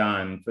being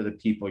done for the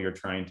people you're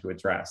trying to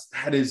address.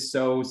 That is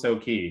so, so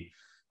key.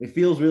 It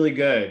feels really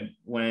good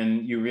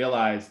when you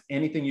realize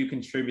anything you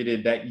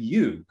contributed that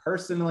you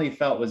personally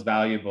felt was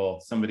valuable,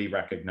 somebody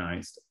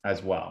recognized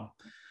as well.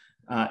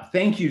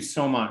 Thank you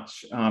so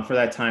much for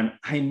that time.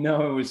 I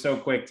know it was so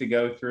quick to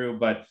go through,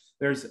 but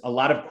there's a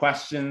lot of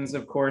questions,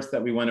 of course,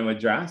 that we want to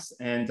address.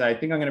 And I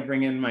think I'm going to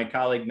bring in my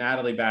colleague,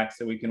 Natalye, back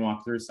so we can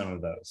walk through some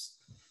of those.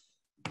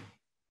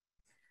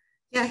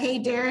 Yeah, hey,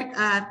 Derrick,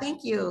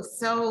 thank you.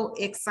 So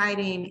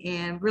exciting,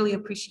 and really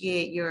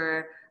appreciate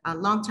your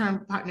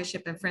long-term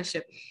partnership and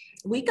friendship.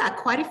 We got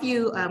quite a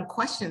few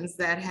questions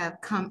that have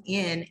come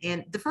in.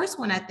 And the first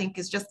one, I think,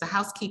 is just the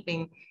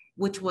housekeeping,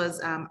 which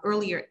was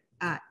earlier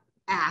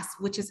asked,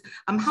 which is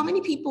how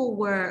many people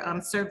were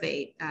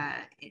surveyed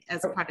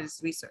as a part of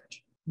this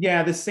research?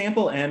 Yeah, the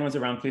sample N was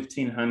around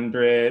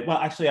 1,500. Well,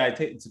 actually,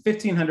 it's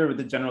 1,500 with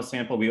the general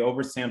sample. We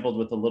oversampled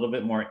with a little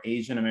bit more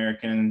Asian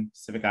American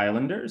Pacific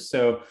Islanders.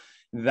 So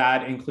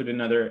that included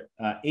another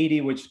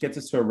 80, which gets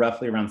us to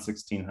roughly around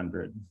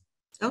 1,600.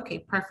 Okay,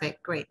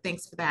 perfect. Great.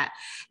 Thanks for that.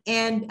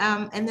 And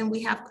then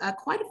we have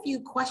quite a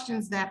few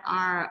questions that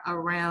are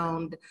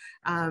around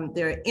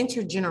they're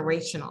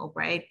intergenerational,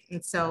 right?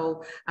 And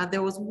so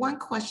there was one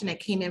question that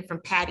came in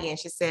from Patty, and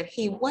she said,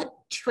 hey, what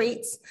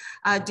traits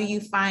do you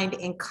find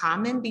in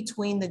common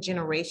between the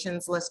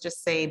generations, let's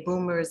just say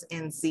boomers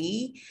and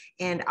Z?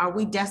 And are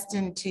we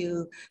destined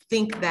to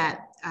think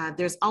that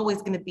there's always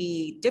going to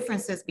be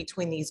differences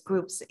between these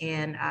groups,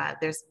 and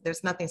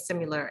there's nothing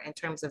similar in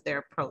terms of their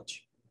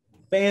approach?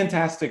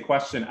 Fantastic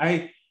question.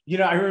 I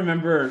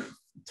remember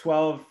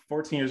 12,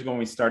 14 years ago when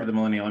we started the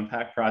Millennial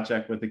Impact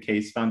Project with the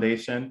Case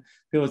Foundation,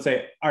 people would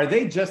say, are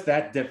they just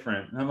that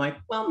different? And I'm like,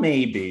 well,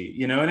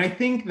 maybe, and I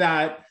think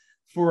that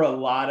for a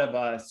lot of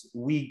us,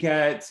 we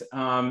get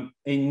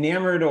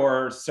enamored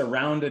or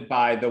surrounded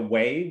by the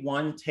way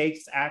one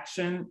takes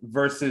action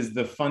versus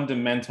the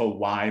fundamental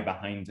why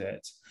behind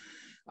it.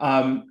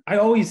 I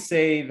always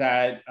say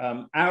that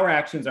our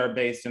actions are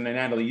based, and then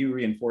Natalye, you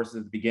reinforced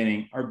at the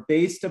beginning, are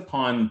based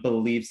upon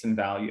beliefs and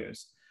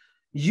values.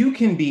 You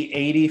can be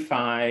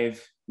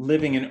 85,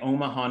 living in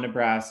Omaha,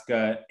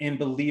 Nebraska, and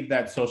believe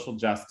that social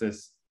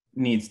justice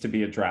needs to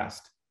be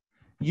addressed.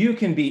 You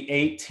can be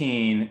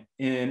 18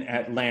 in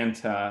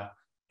Atlanta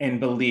and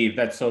believe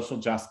that social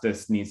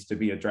justice needs to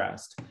be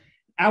addressed.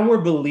 Our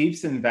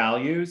beliefs and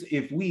values,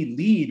 if we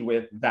lead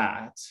with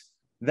that,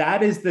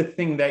 that is the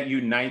thing that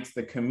unites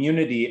the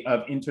community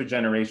of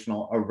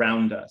intergenerational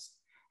around us.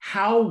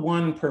 How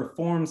one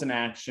performs an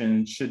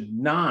action should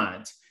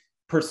not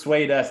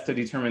persuade us to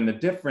determine the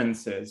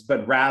differences,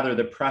 but rather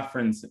the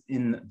preference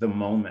in the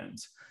moment.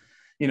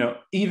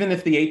 Even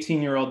if the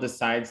 18-year-old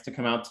decides to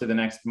come out to the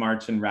next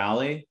march and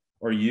rally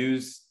or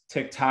use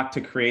TikTok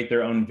to create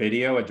their own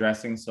video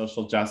addressing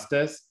social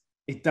justice,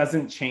 it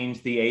doesn't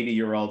change the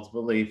 80-year-old's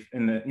belief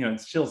in the, it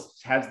still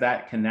has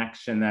that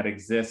connection that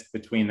exists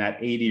between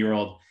that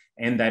 80-year-old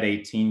and that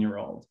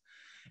 18-year-old.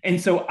 And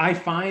so I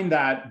find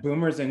that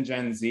boomers and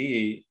Gen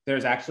Z,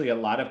 there's actually a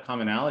lot of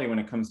commonality when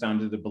it comes down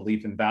to the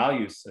belief and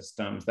value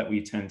systems that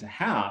we tend to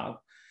have.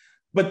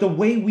 But the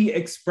way we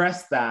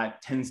express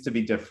that tends to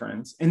be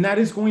different. And that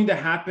is going to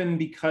happen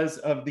because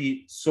of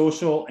the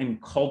social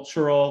and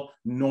cultural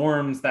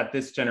norms that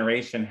this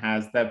generation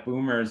has, that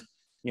boomers,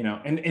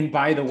 and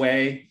by the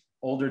way,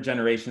 older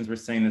generations were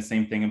saying the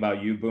same thing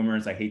about you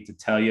boomers. I hate to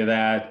tell you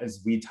that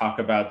as we talk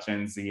about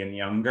Gen Z and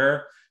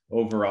younger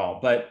overall.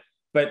 But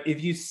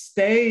if you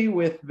stay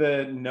with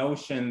the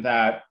notion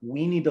that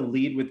we need to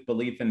lead with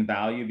belief and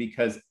value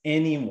because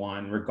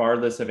anyone,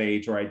 regardless of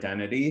age or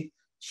identity,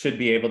 should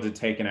be able to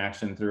take an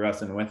action through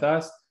us and with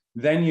us,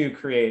 then you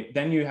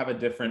have a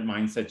different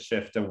mindset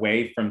shift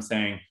away from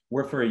saying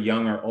we're for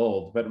young or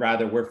old, but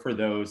rather we're for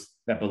those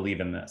that believe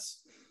in this.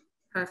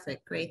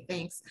 Perfect, great,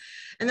 thanks.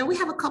 And then we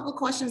have a couple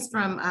questions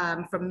from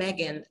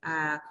Megan,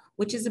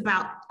 which is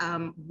about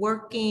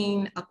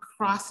working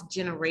across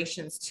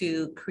generations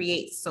to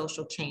create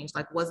social change.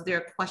 Like, was there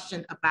a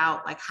question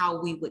about like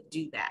how we would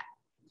do that?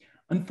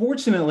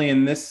 Unfortunately,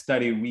 in this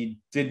study, we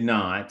did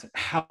not.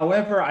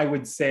 However, I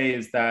would say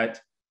is that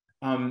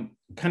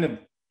kind of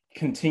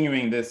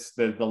continuing this,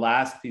 the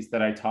last piece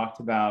that I talked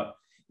about,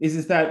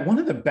 is that one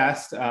of the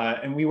best,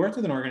 and we worked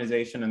with an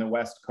organization in the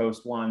West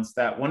Coast once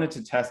that wanted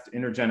to test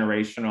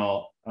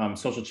intergenerational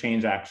social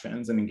change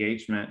actions and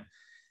engagement.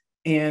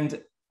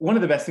 And one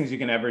of the best things you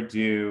can ever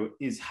do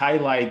is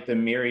highlight the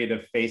myriad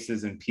of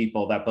faces and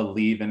people that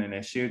believe in an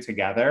issue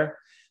together.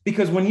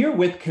 Because when you're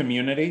with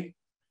community,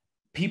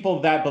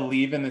 people that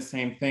believe in the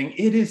same thing,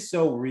 it is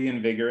so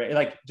reinvigorating.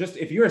 Like, just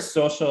if you're a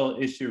social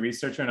issue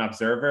researcher and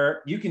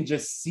observer, you can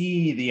just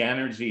see the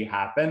energy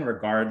happen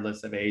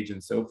regardless of age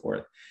and so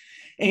forth.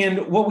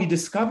 And what we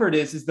discovered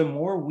is the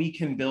more we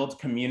can build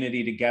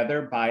community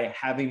together by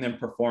having them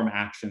perform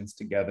actions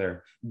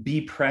together,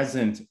 be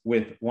present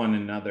with one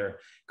another,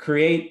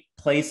 create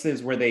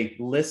places where they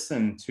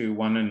listen to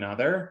one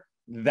another,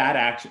 that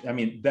action, I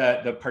mean,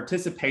 the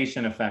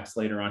participation effects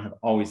later on have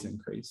always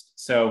increased.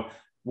 So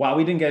while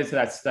we didn't get into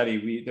that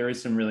study, there is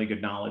some really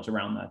good knowledge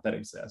around that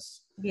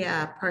exists.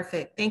 Yeah,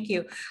 perfect. Thank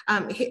you.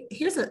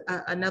 Here's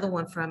another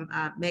one from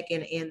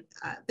Megan, and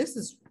this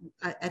is,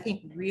 I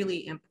think,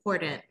 really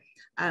important.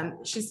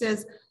 She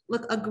says,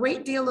 look, a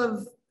great deal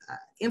of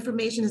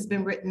information has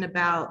been written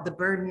about the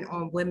burden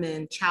on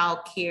women,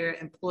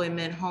 childcare,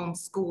 employment,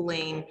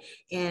 homeschooling,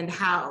 and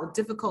how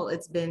difficult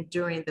it's been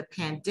during the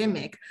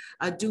pandemic.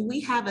 Do we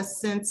have a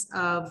sense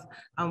of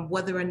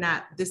whether or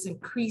not this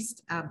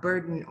increased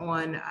burden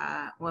on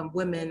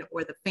women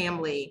or the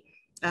family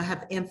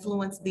have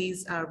influenced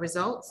these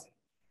results?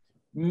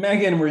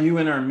 Megan, were you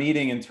in our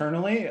meeting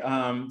internally?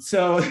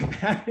 So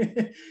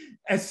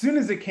as soon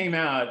as it came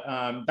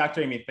out,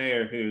 Dr. Amy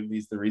Thayer, who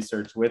leads the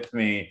research with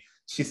me,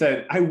 she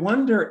said, I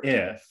wonder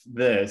if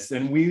this,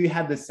 and we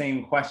had the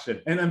same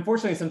question. And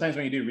unfortunately, sometimes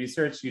when you do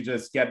research, you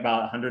just get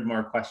about 100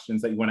 more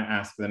questions that you want to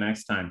ask the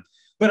next time.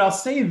 But I'll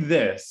say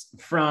this,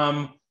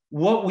 from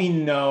what we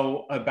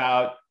know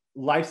about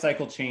life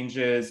cycle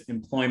changes,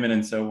 employment,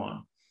 and so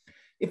on.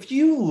 If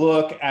you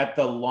look at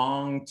the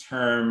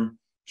long-term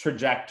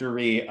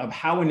trajectory of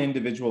how an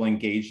individual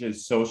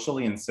engages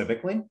socially and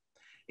civically,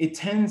 it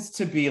tends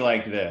to be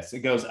like this. It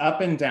goes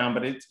up and down,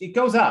 but it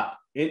goes up.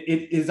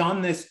 It is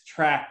on this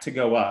track to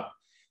go up.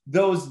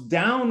 Those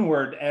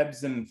downward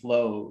ebbs and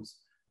flows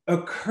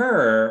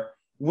occur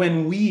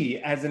when we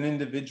as an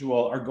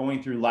individual are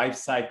going through life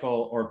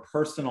cycle or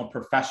personal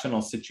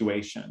professional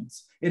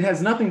situations. It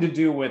has nothing to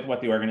do with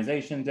what the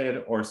organization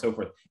did or so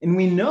forth. And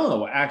we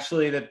know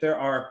actually that there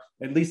are,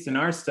 at least in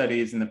our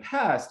studies in the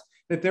past,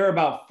 that there are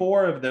about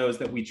 4 of those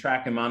that we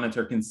track and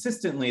monitor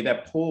consistently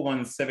that pull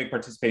one's civic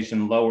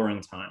participation lower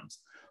in times.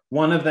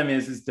 One of them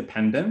is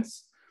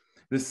dependence.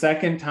 The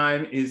second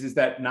time is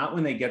that not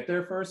when they get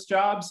their first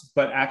jobs,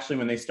 but actually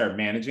when they start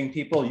managing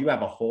people, you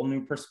have a whole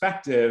new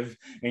perspective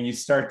and you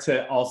start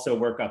to also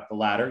work up the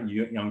ladder,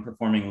 young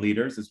performing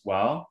leaders as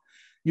well.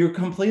 You're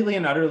completely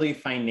and utterly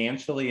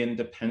financially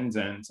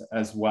independent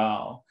as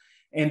well.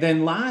 And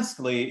then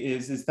lastly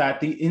is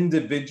that the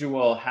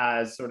individual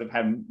has sort of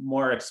had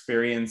more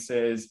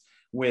experiences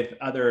with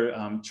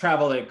other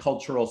travel,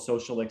 cultural,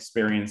 social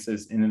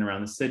experiences in and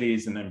around the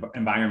cities and the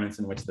environments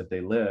in which that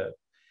they live.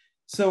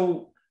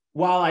 So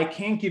while I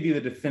can't give you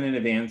the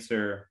definitive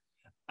answer,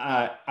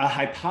 a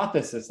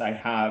hypothesis I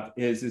have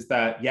is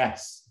that,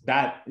 yes,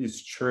 that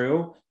is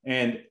true.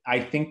 And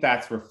I think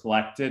that's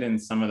reflected in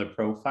some of the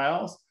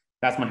profiles.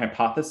 That's my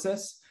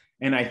hypothesis.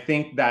 And I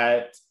think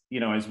that,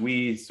 as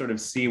we sort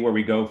of see where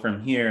we go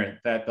from here,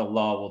 that the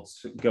law will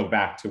go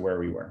back to where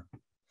we were.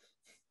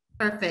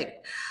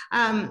 Perfect.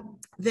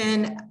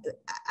 Then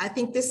I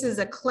think this is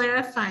a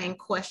clarifying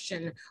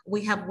question.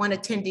 We have one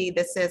attendee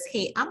that says,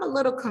 hey, I'm a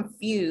little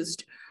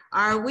confused.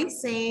 Are we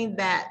saying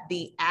that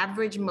the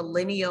average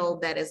millennial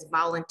that is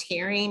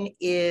volunteering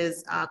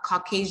is a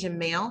Caucasian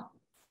male?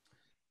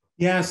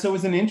 Yeah, so it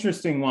was an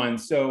interesting one.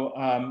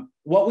 So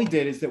what we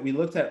did is that we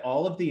looked at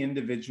all of the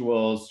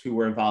individuals who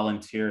were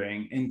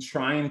volunteering and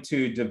trying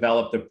to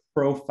develop the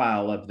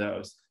profile of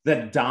those.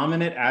 The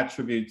dominant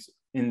attributes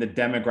in the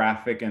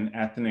demographic and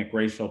ethnic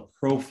racial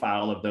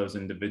profile of those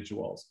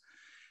individuals.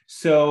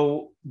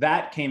 So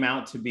that came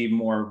out to be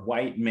more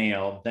white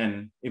male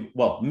than,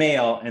 well,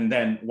 male and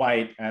then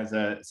white as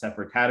a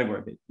separate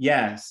category. But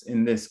yes,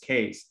 in this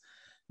case.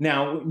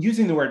 Now,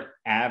 using the word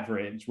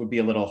average would be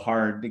a little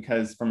hard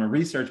because from a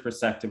research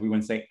perspective, we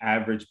wouldn't say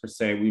average per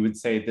se. We would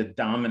say the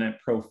dominant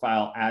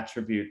profile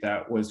attribute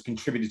that was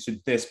contributed to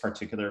this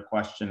particular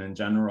question in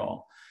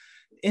general.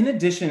 In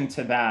addition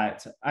to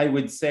that, I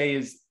would say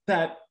is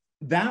that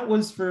that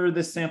was for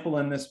this sample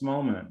in this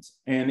moment.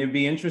 And it'd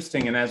be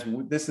interesting, and as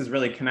this is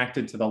really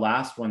connected to the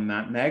last one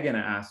that Megan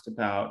asked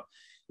about,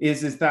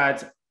 is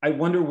that I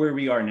wonder where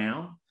we are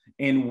now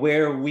and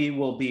where we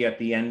will be at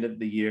the end of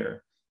the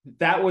year.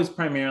 That was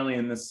primarily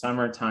in the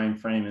summer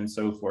timeframe and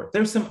so forth.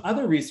 There's some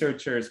other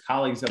researchers,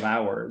 colleagues of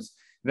ours,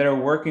 that are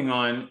working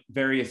on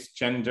various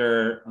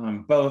gender,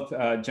 both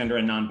gender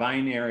and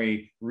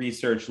non-binary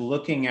research,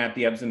 looking at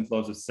the ebbs and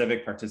flows of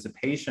civic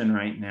participation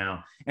right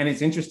now. And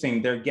it's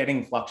interesting, they're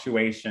getting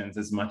fluctuations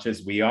as much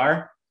as we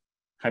are.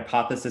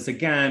 Hypothesis,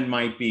 again,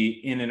 might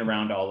be in and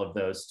around all of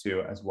those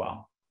two as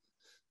well.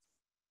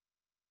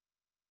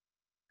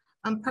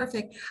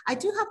 Perfect. I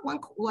do have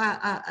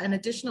an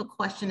additional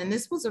question, and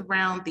this was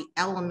around the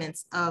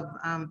elements of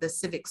the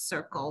Civic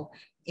Circle.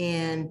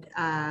 And,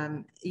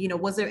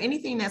 was there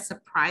anything that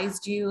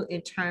surprised you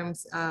in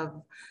terms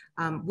of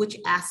which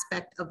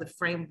aspect of the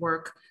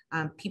framework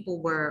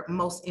people were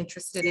most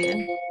interested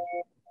in?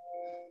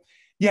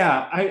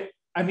 Yeah,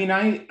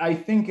 I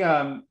think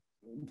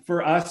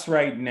for us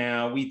right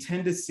now, we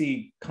tend to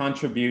see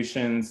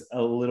contributions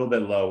a little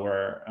bit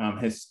lower,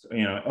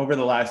 over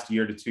the last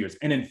year to 2 years.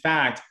 And in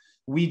fact,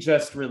 we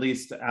just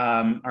released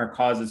our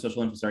causes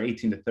social influence, our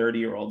 18 to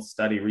 30-year-old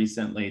study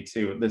recently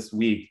this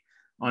week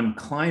on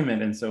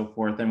climate and so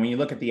forth. And when you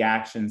look at the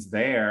actions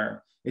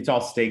there, it's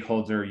all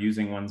stakeholder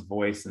using one's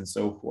voice and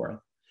so forth.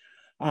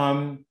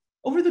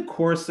 Over the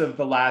course of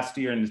the last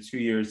year and the 2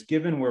 years,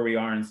 given where we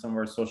are in some of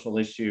our social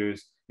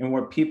issues and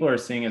what people are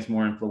seeing as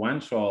more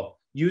influential,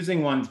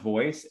 using one's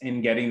voice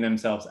and getting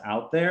themselves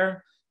out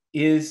there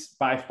is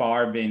by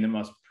far being the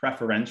most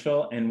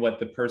preferential and what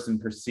the person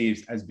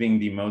perceives as being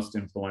the most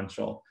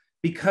influential,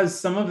 because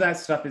some of that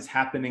stuff is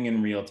happening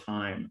in real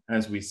time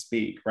as we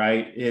speak,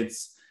 right?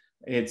 It's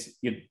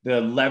the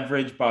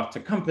leverage brought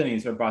to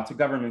companies or brought to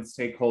government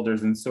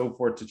stakeholders and so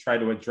forth to try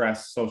to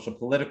address social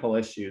political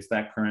issues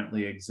that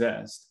currently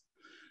exist.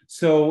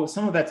 So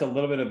some of that's a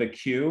little bit of a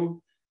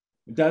cue.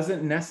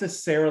 Doesn't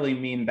necessarily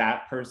mean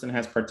that person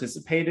has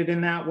participated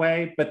in that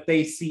way, but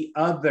they see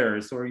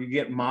others, or you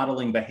get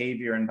modeling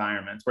behavior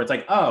environments where it's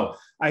like, oh,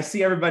 I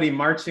see everybody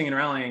marching and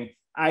rallying.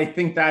 I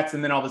think that's,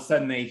 and then all of a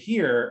sudden they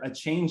hear a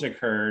change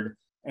occurred.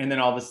 And then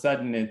all of a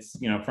sudden it's,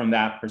 from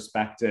that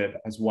perspective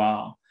as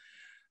well.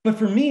 But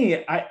for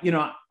me,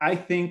 I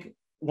think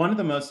one of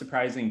the most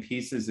surprising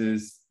pieces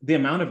is the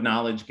amount of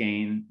knowledge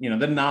gain,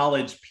 the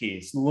knowledge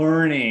piece,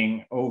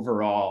 learning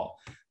overall.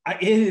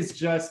 It is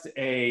just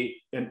an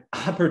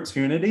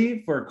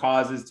opportunity for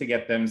causes to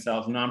get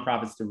themselves,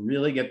 nonprofits to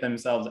really get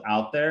themselves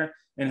out there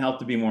and help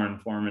to be more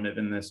informative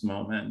in this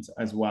moment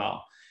as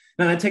well.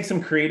 Now that takes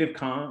some creative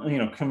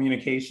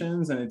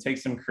communications, and it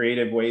takes some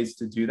creative ways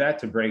to do that,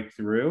 to break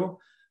through.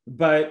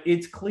 But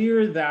it's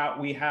clear that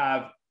we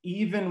have,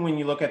 even when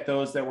you look at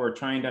those that were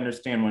trying to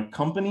understand what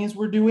companies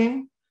were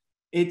doing,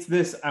 it's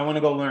this, I want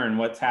to go learn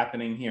what's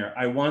happening here.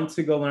 I want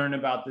to go learn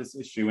about this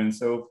issue and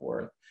so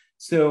forth.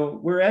 So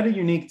we're at a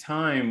unique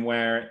time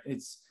where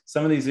it's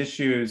some of these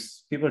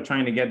issues, people are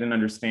trying to get an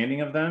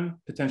understanding of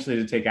them, potentially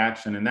to take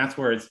action. And that's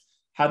where it's,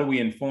 how do we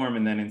inform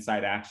and then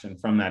incite action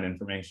from that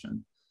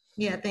information?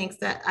 Yeah, thanks.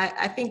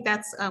 I think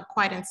that's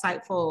quite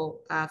insightful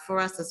for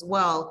us as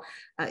well.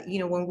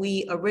 When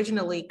we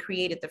originally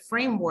created the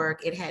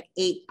framework, it had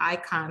 8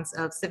 icons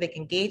of civic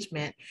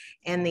engagement,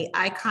 and the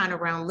icon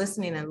around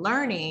listening and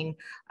learning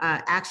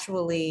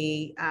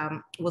actually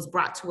was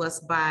brought to us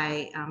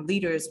by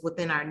leaders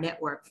within our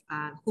network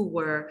who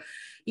were,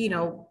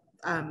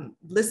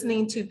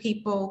 listening to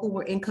people who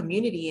were in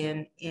community,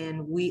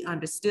 and we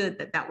understood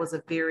that that was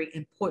a very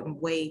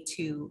important way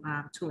to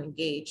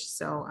engage.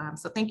 So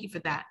thank you for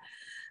that.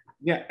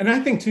 Yeah, and I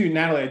think too,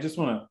 Natalye, I just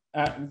want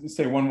to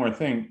say one more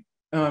thing.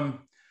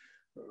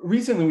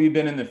 Recently, we've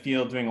been in the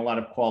field doing a lot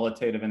of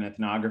qualitative and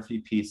ethnography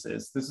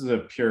pieces. This is a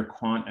pure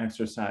quant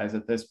exercise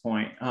at this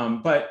point.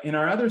 But in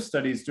our other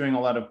studies, doing a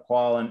lot of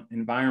qual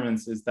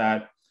environments, is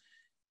that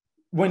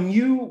when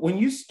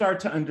you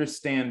start to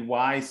understand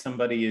why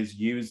somebody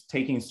is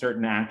taking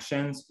certain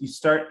actions, you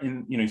start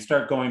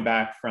going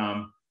back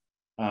from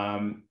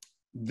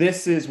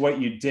this is what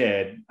you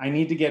did. I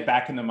need to get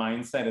back in the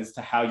mindset as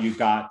to how you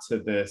got to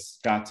this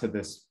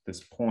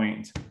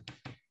point.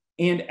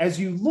 And as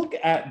you look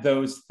at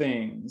those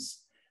things,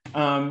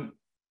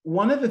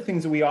 one of the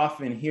things that we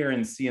often hear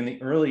and see in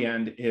the early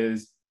end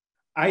is,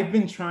 I've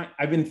been trying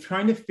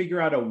to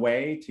figure out a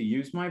way to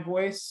use my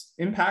voice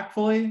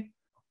impactfully,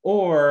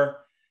 or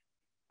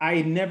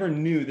I never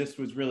knew this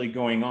was really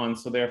going on,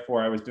 so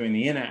therefore I was doing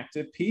the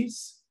inactive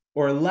piece.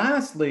 Or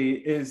lastly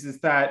is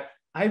that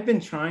I've been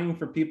trying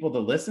for people to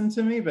listen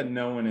to me, but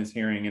no one is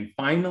hearing. And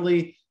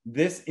finally,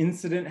 this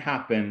incident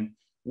happened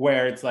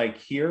where it's like,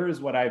 here's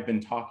what I've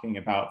been talking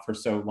about for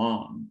so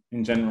long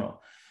in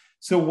general.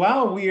 So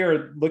while we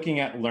are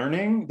looking at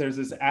learning, there's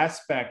this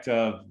aspect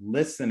of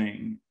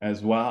listening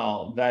as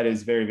well that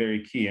is very,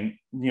 very key. And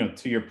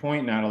to your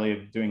point,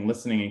 Natalye, of doing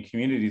listening in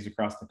communities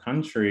across the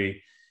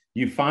country,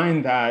 you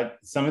find that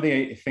some of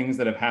the things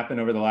that have happened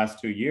over the last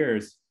 2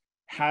 years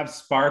have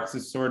sparks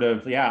of sort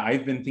of, yeah,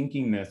 I've been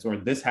thinking this, or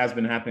this has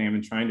been happening. I've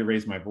been trying to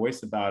raise my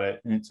voice about it.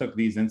 And it took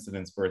these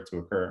incidents for it to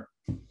occur.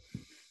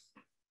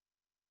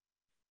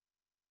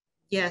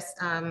 Yes,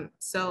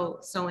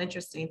 so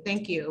interesting.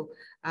 Thank you.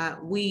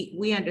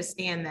 We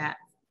understand that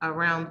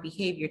around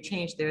behavior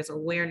change, there's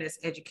awareness,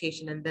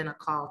 education, and then a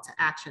call to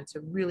action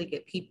to really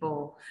get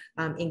people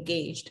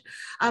engaged.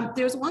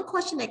 There's one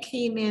question that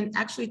came in,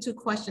 actually 2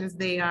 questions.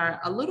 They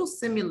are a little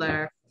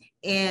similar.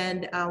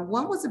 And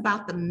one was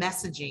about the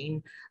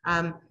messaging.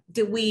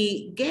 Did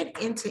we get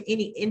into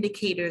any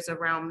indicators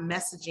around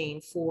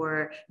messaging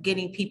for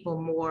getting people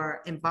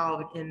more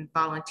involved in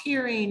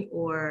volunteering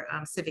or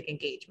civic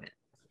engagement?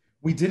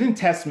 We didn't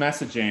test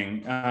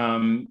messaging,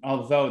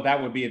 although that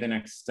would be the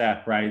next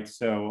step, right?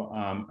 So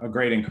a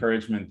great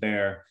encouragement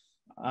there.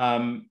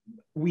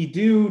 We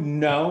do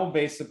know,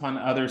 based upon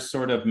other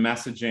sort of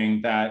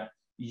messaging, that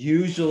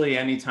usually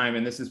anytime,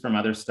 and this is from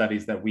other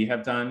studies that we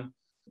have done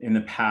in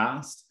the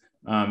past,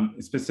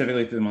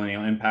 specifically through the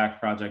Millennial Impact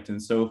Project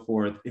and so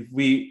forth, if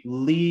we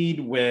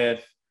lead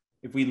with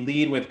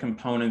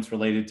components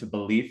related to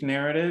belief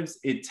narratives,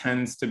 it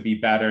tends to be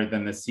better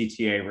than the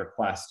CTA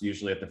request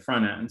usually at the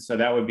front end. So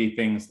that would be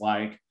things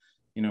like,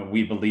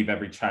 we believe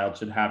every child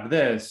should have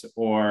this,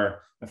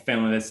 or a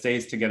family that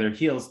stays together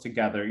heals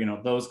together.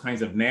 Those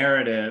kinds of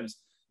narratives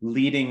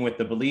leading with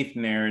the belief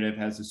narrative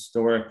has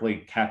historically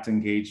kept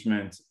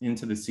engagement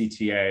into the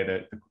CTA,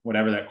 that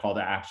whatever that call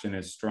to action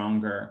is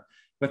stronger.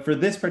 But for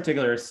this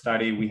particular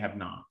study, we have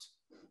not.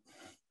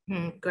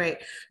 Great.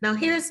 Now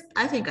here's,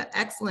 I think, an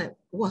excellent,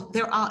 well,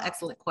 they're all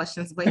excellent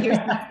questions, but here's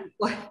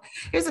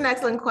an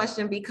excellent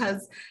question,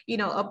 because,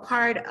 a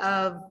part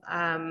of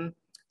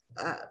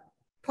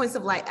Points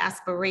of Light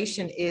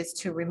aspiration is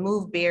to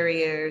remove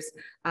barriers,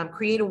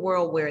 create a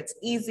world where it's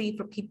easy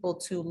for people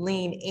to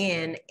lean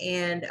in,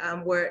 and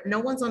where no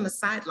one's on the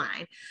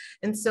sideline.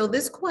 And so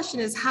this question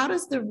is, how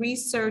does the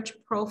research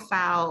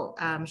profile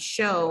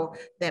show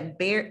that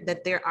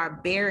there are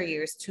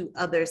barriers to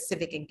other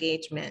civic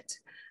engagement?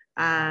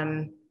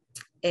 And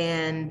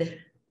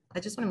I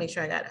just want to make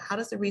sure I got it. How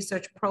does the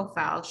research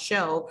profile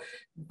show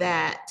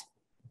that,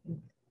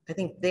 I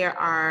think there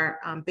are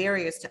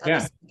barriers to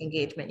other civic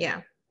engagement?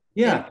 Yeah.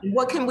 And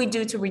what can we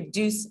do to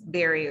reduce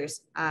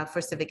barriers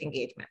for civic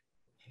engagement?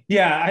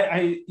 Yeah,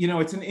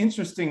 it's an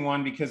interesting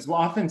one, because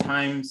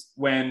oftentimes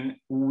when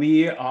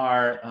we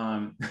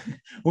are,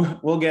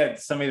 we'll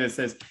get somebody that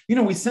says,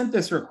 we sent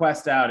this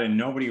request out and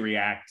nobody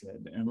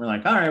reacted. And we're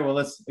like, all right, well,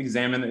 let's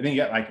examine it. Then you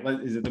get like,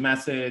 is it the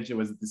message?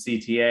 Was it the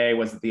CTA?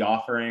 Was it the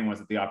offering? Was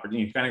it the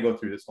opportunity? You kind of go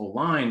through this whole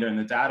line during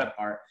the data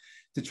part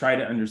to try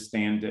to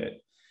understand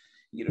it.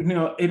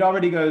 It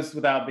already goes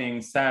without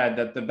being said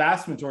that the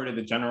vast majority of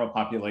the general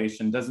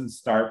population doesn't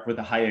start with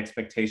a high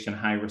expectation,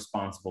 high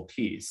responsible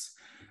piece.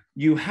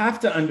 You have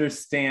to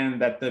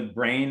understand that the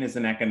brain is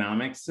an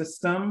economic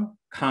system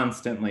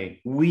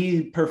constantly.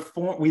 We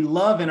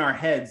love in our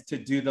heads to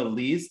do the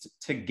least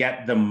to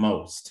get the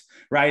most,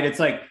 right? It's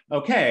like,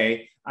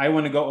 okay, I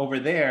want to go over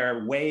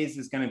there. Waze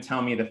is going to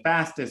tell me the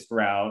fastest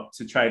route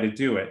to try to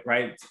do it,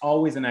 right? It's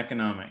always an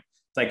economic.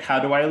 It's like, how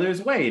do I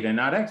lose weight and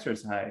not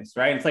exercise,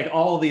 right? It's like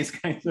all these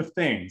kinds of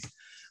things.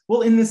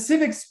 Well, in the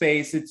civic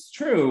space, it's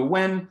true.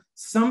 When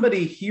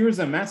somebody hears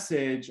a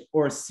message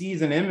or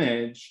sees an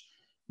image,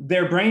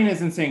 their brain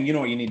isn't saying, you know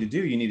what you need to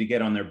do? You need to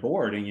get on their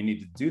board and you need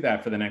to do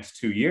that for the next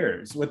 2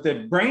 years. What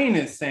the brain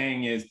is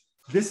saying is,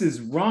 this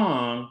is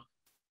wrong.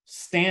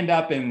 Stand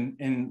up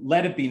and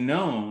let it be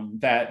known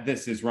that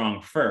this is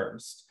wrong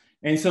first.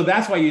 And so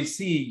that's why you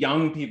see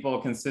young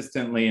people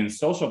consistently in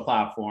social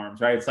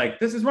platforms, right? It's like,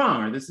 this is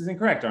wrong, or this is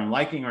incorrect, or I'm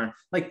liking, or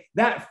like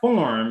that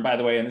form, by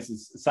the way, and this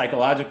is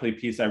psychologically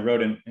piece I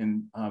wrote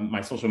in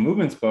my social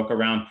movements book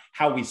around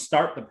how we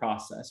start the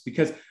process,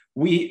 because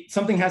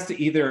something has to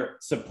either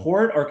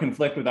support or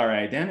conflict with our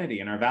identity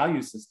and our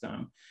value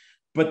system.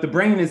 But the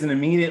brain isn't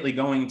immediately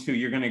going to,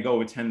 you're going to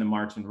go attend the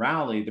march and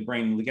rally. The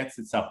brain gets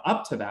itself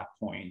up to that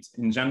point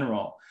in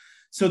general.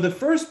 So the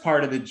first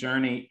part of the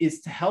journey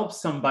is to help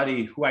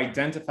somebody who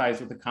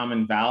identifies with a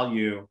common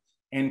value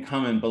and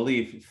common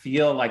belief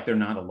feel like they're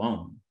not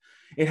alone.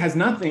 It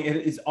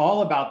is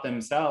all about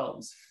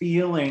themselves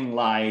feeling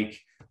like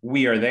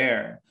we are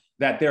there,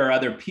 that there are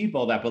other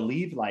people that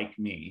believe like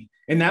me.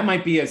 And that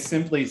might be as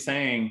simply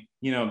saying,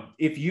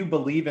 if you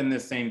believe in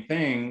this same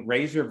thing,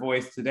 raise your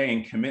voice today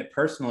and commit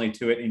personally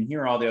to it, and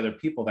here are all the other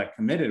people that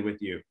committed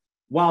with you.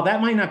 While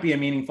that might not be a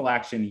meaningful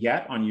action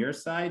yet on your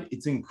side,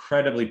 it's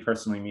incredibly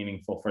personally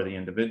meaningful for the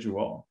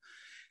individual.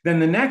 Then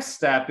the next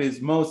step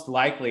is most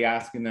likely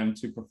asking them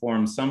to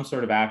perform some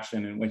sort of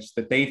action in which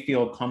that they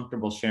feel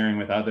comfortable sharing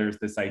with others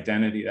this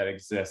identity that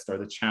exists or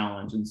the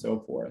challenge and so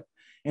forth.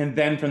 And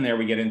then from there,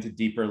 we get into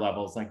deeper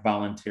levels like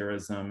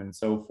volunteerism and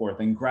so forth,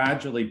 and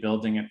gradually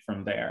building it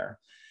from there.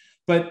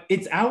 But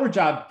it's our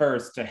job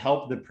first to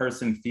help the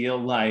person feel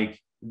like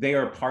they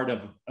are part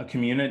of a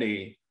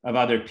community of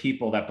other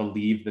people that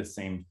believe the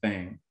same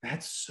thing.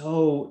 That's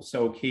so,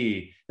 so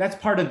key. That's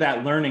part of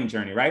that learning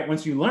journey, right?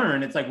 Once you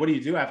learn, it's like, what do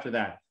you do after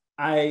that?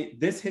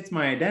 This hits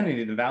my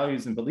identity, the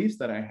values and beliefs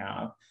that I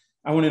have.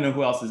 I want to know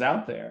who else is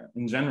out there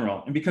in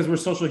general. And because we're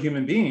social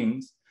human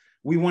beings,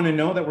 we want to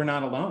know that we're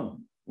not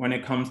alone when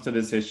it comes to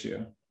this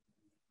issue.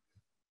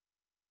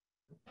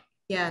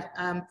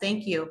 Yeah,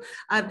 thank you.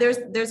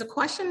 There's a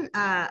question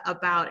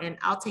about, and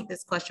I'll take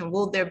this question,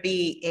 will there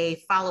be a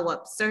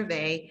follow-up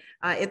survey?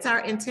 It's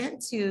our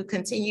intent to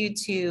continue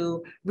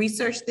to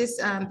research this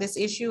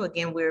issue.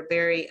 Again, we're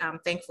very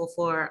thankful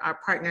for our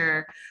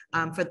partner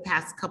for the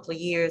past couple of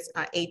years,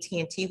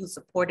 AT&T, who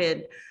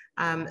supported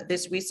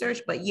this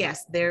research. But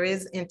yes, there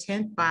is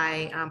intent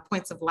by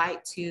Points of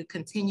Light to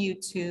continue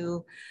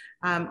to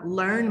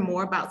learn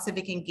more about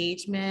civic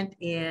engagement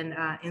and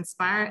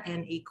inspire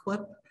and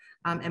equip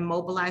and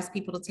mobilize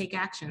people to take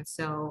action.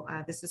 So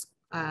this is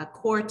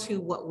core to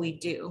what we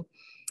do.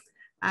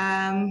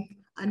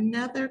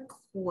 Another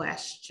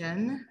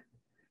question.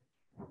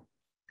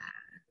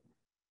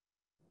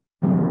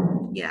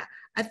 Yeah,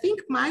 I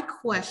think my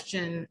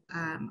question,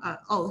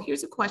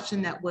 here's a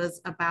question that was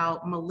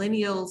about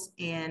millennials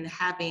and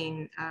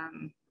having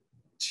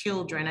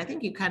children. I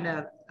think you kind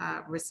of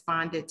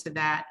responded to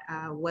that,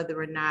 whether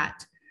or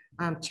not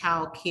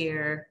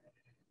childcare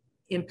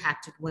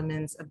impacted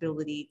women's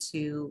ability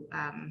to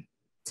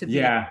be.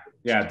 Yeah,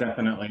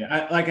 definitely.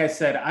 Like I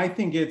said, I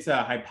think it's a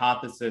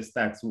hypothesis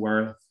that's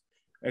worth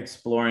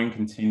exploring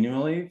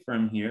continually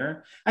from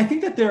here. I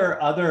think that there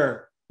are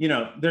other,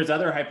 there's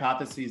other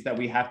hypotheses that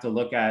we have to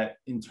look at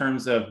in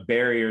terms of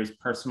barriers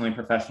personally,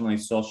 professionally,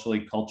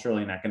 socially,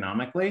 culturally, and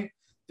economically.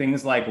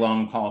 Things like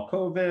long haul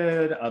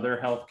COVID, other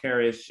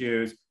healthcare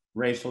issues,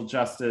 racial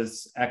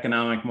justice,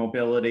 economic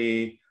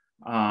mobility,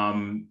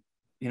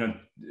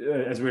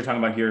 as we were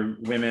talking about here,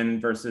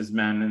 women versus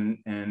men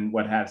and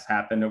what has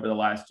happened over the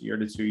last year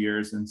to 2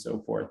 years and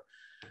so forth.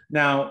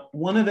 Now,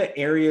 one of the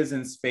areas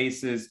and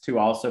spaces to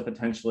also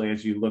potentially,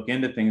 as you look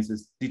into things,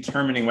 is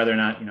determining whether or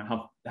not,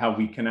 how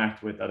we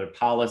connect with other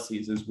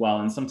policies as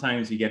well. And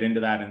sometimes you get into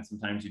that and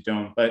sometimes you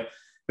don't. But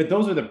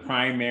those are the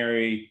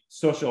primary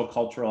social,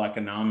 cultural,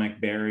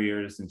 economic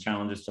barriers and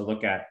challenges to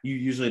look at. You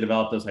usually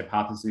develop those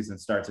hypotheses and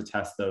start to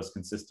test those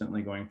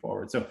consistently going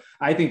forward. So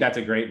I think that's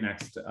a great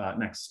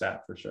next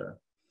step for sure.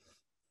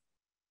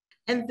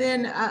 And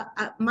then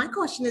my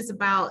question is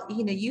about,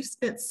 you've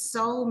spent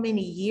so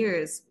many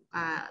years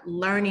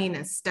learning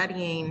and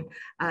studying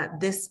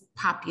this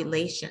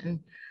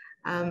population.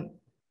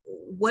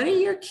 What are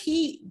your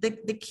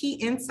the key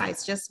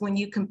insights, just when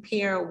you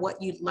compare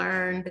what you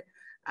learned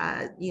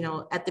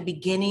at the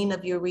beginning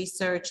of your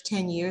research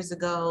 10 years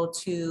ago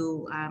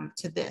to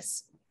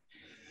this?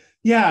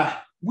 Yeah,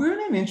 we're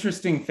in an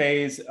interesting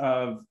phase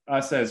of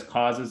us as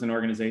causes and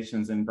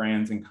organizations and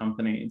brands and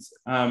companies.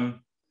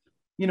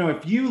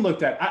 If you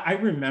looked at, I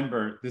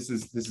remember, this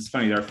is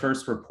funny, our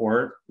first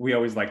report, we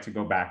always like to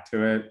go back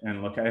to it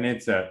and look at, and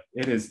it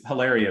is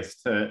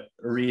hilarious to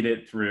read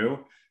it through.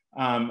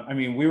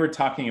 We were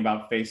talking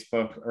about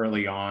Facebook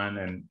early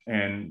on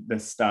and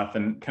this stuff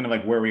and kind of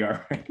like where we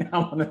are right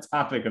now on the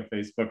topic of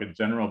Facebook in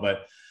general.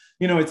 But,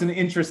 it's an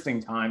interesting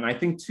time. I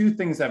think two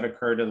things have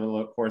occurred over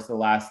the course of the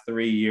last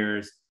 3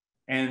 years,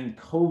 and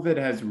COVID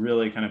has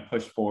really kind of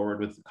pushed forward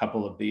with a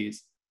couple of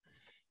these.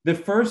 The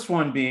first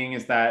one being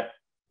is that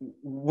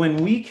when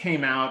we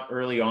came out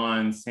early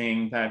on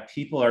saying that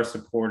people are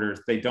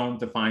supporters, they don't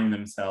define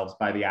themselves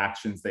by the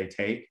actions they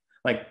take.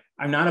 Like,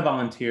 I'm not a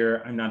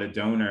volunteer, I'm not a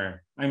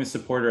donor, I'm a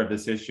supporter of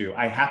this issue.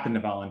 I happen to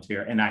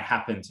volunteer and I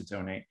happen to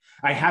donate.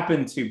 I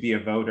happen to be a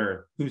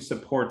voter who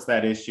supports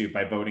that issue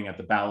by voting at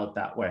the ballot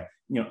that way.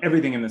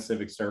 Everything in the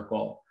civic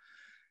circle.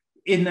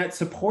 In that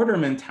supporter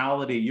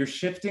mentality, you're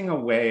shifting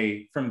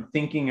away from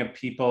thinking of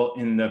people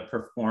in the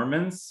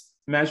performance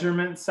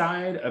measurement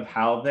side of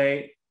how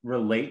they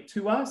relate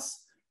to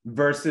us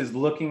versus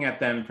looking at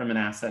them from an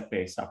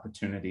asset-based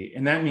opportunity.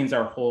 And that means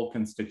our whole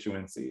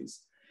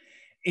constituencies.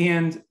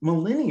 And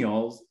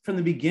millennials, from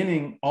the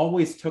beginning,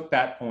 always took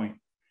that point.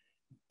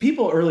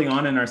 People early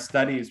on in our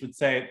studies would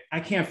say, I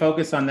can't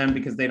focus on them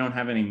because they don't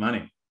have any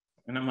money.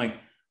 And I'm like,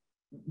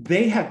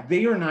 they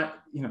are not,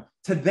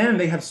 to them,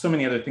 they have so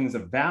many other things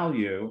of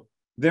value.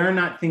 They're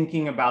not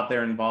thinking about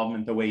their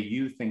involvement the way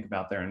you think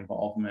about their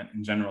involvement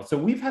in general. So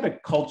we've had a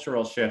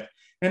cultural shift.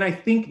 And I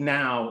think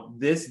now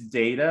this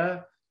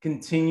data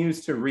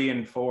continues to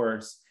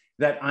reinforce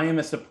that I am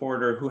a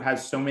supporter who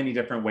has so many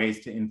different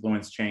ways to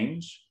influence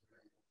change.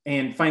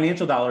 And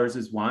financial dollars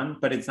is one,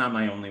 but it's not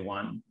my only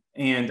one.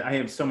 And I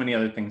have so many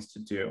other things to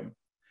do.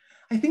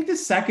 I think the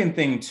second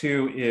thing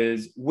too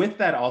is with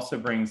that also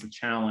brings a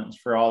challenge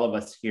for all of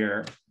us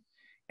here.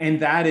 And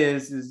that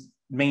is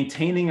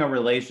maintaining a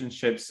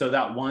relationship so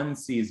that one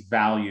sees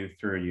value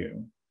through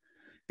you.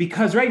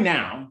 Because right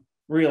now,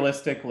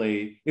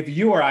 realistically, if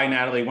you or I,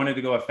 Natalye, wanted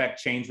to go affect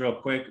change real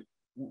quick,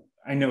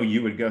 I know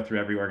you would go through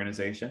every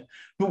organization,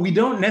 but we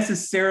don't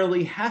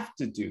necessarily have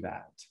to do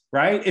that,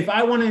 right? If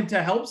I wanted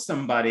to help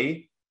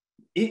somebody,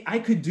 I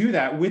could do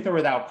that with or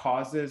without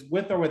causes,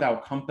 with or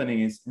without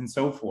companies, and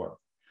so forth.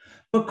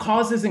 But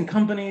causes and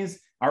companies,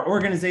 our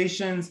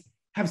organizations,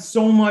 have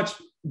so much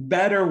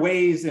better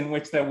ways in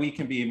which that we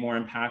can be more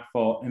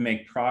impactful and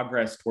make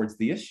progress towards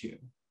the issue,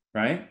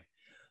 right?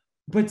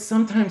 But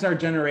sometimes our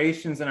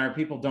generations and our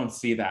people don't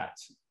see that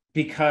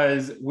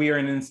because we are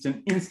in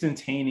an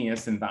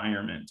instantaneous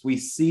environment. We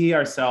see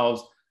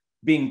ourselves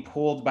being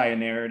pulled by a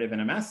narrative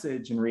and a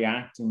message and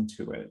reacting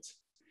to it.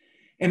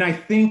 And I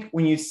think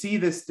when you see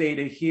this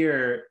data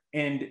here,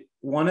 and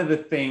one of the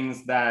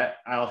things that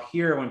I'll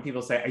hear when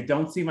people say, I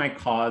don't see my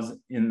cause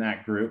in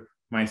that group,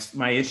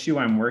 my issue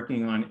I'm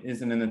working on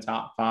isn't in the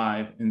top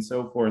 5 and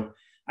so forth,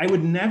 I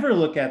would never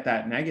look at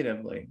that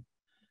negatively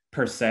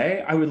per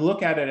se. I would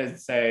look at it and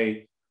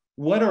say,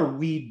 what are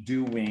we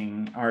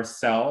doing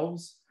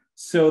ourselves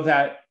so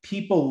that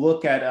people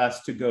look at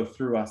us to go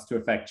through us to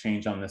affect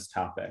change on this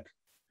topic?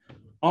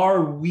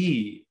 Are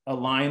we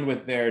aligned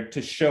with there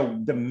to show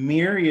the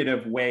myriad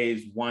of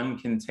ways one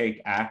can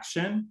take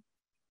action?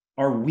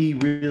 Are we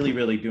really,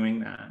 really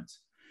doing that?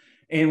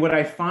 And what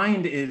I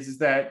find is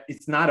that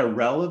it's not a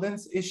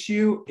relevance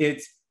issue.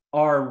 It's,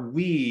 are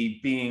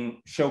we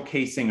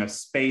showcasing a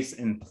space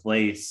and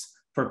place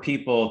for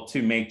people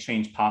to make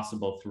change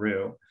possible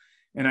through?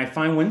 And I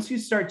find once you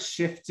start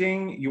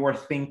shifting your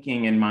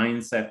thinking and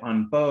mindset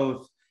on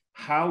both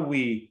how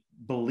we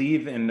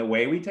believe in the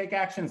way we take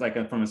actions,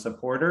 like from a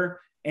supporter,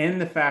 and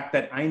the fact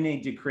that I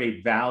need to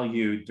create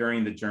value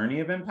during the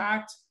journey of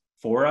impact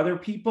for other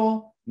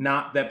people,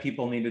 not that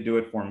people need to do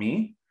it for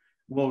me,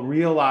 we'll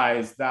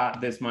realize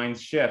that this mind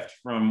shift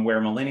from where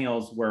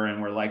millennials were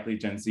and we're likely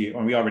Gen Z,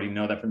 or we already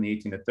know that from the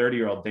 18 to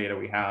 30-year-old data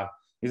we have,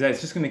 is that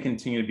it's just going to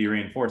continue to be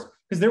reinforced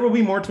because there will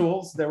be more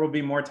tools, there will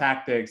be more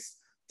tactics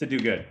to do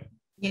good,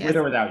 yes, with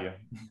or without you.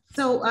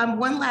 So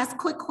one last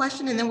quick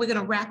question, and then we're going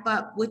to wrap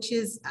up, which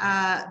is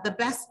the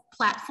best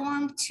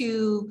platform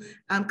to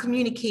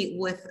communicate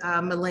with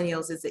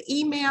millennials? Is it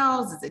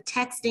emails? Is it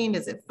texting?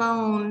 Is it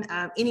phone?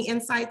 Any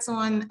insights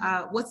on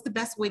what's the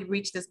best way to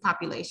reach this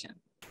population?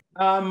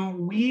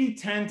 We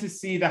tend to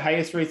see the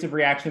highest rates of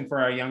reaction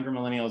for our younger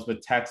millennials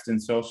with text and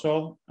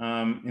social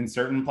in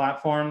certain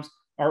platforms.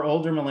 Our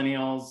older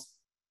millennials,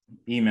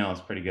 email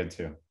is pretty good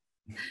too.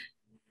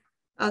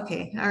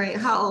 Okay, all right.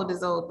 How old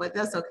is old? But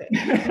that's okay.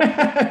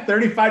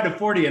 35 to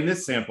 40 in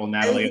this sample,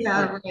 Natalye.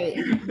 Yeah, right.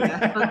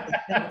 Yeah.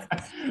 Okay.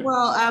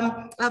 Well,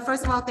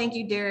 first of all, thank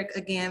you, Derrick,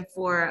 again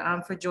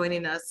for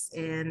joining us,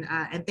 and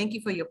thank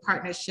you for your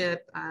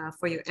partnership,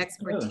 for your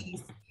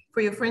expertise,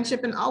 for your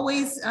friendship, and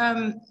always,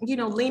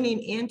 leaning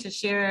in to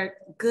share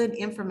good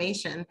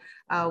information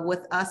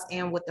with us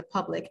and with the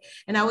public.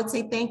 And I would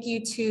say thank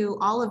you to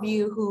all of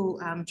you who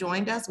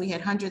joined us. We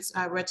had hundreds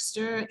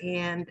register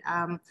and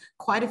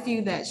quite a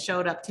few that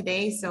showed up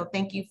today. So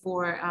thank you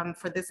for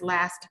this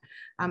last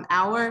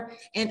hour.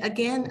 And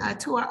again,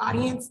 to our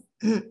audience,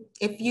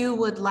 if you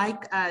would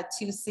like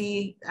to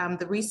see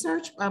the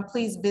research,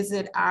 please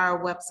visit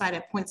our website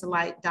at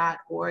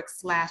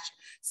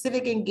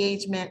pointsoflight.org/civic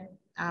engagement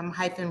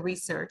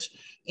 -research,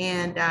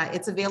 and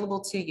it's available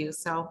to you.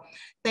 So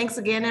thanks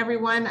again,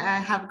 everyone.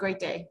 Have a great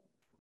day.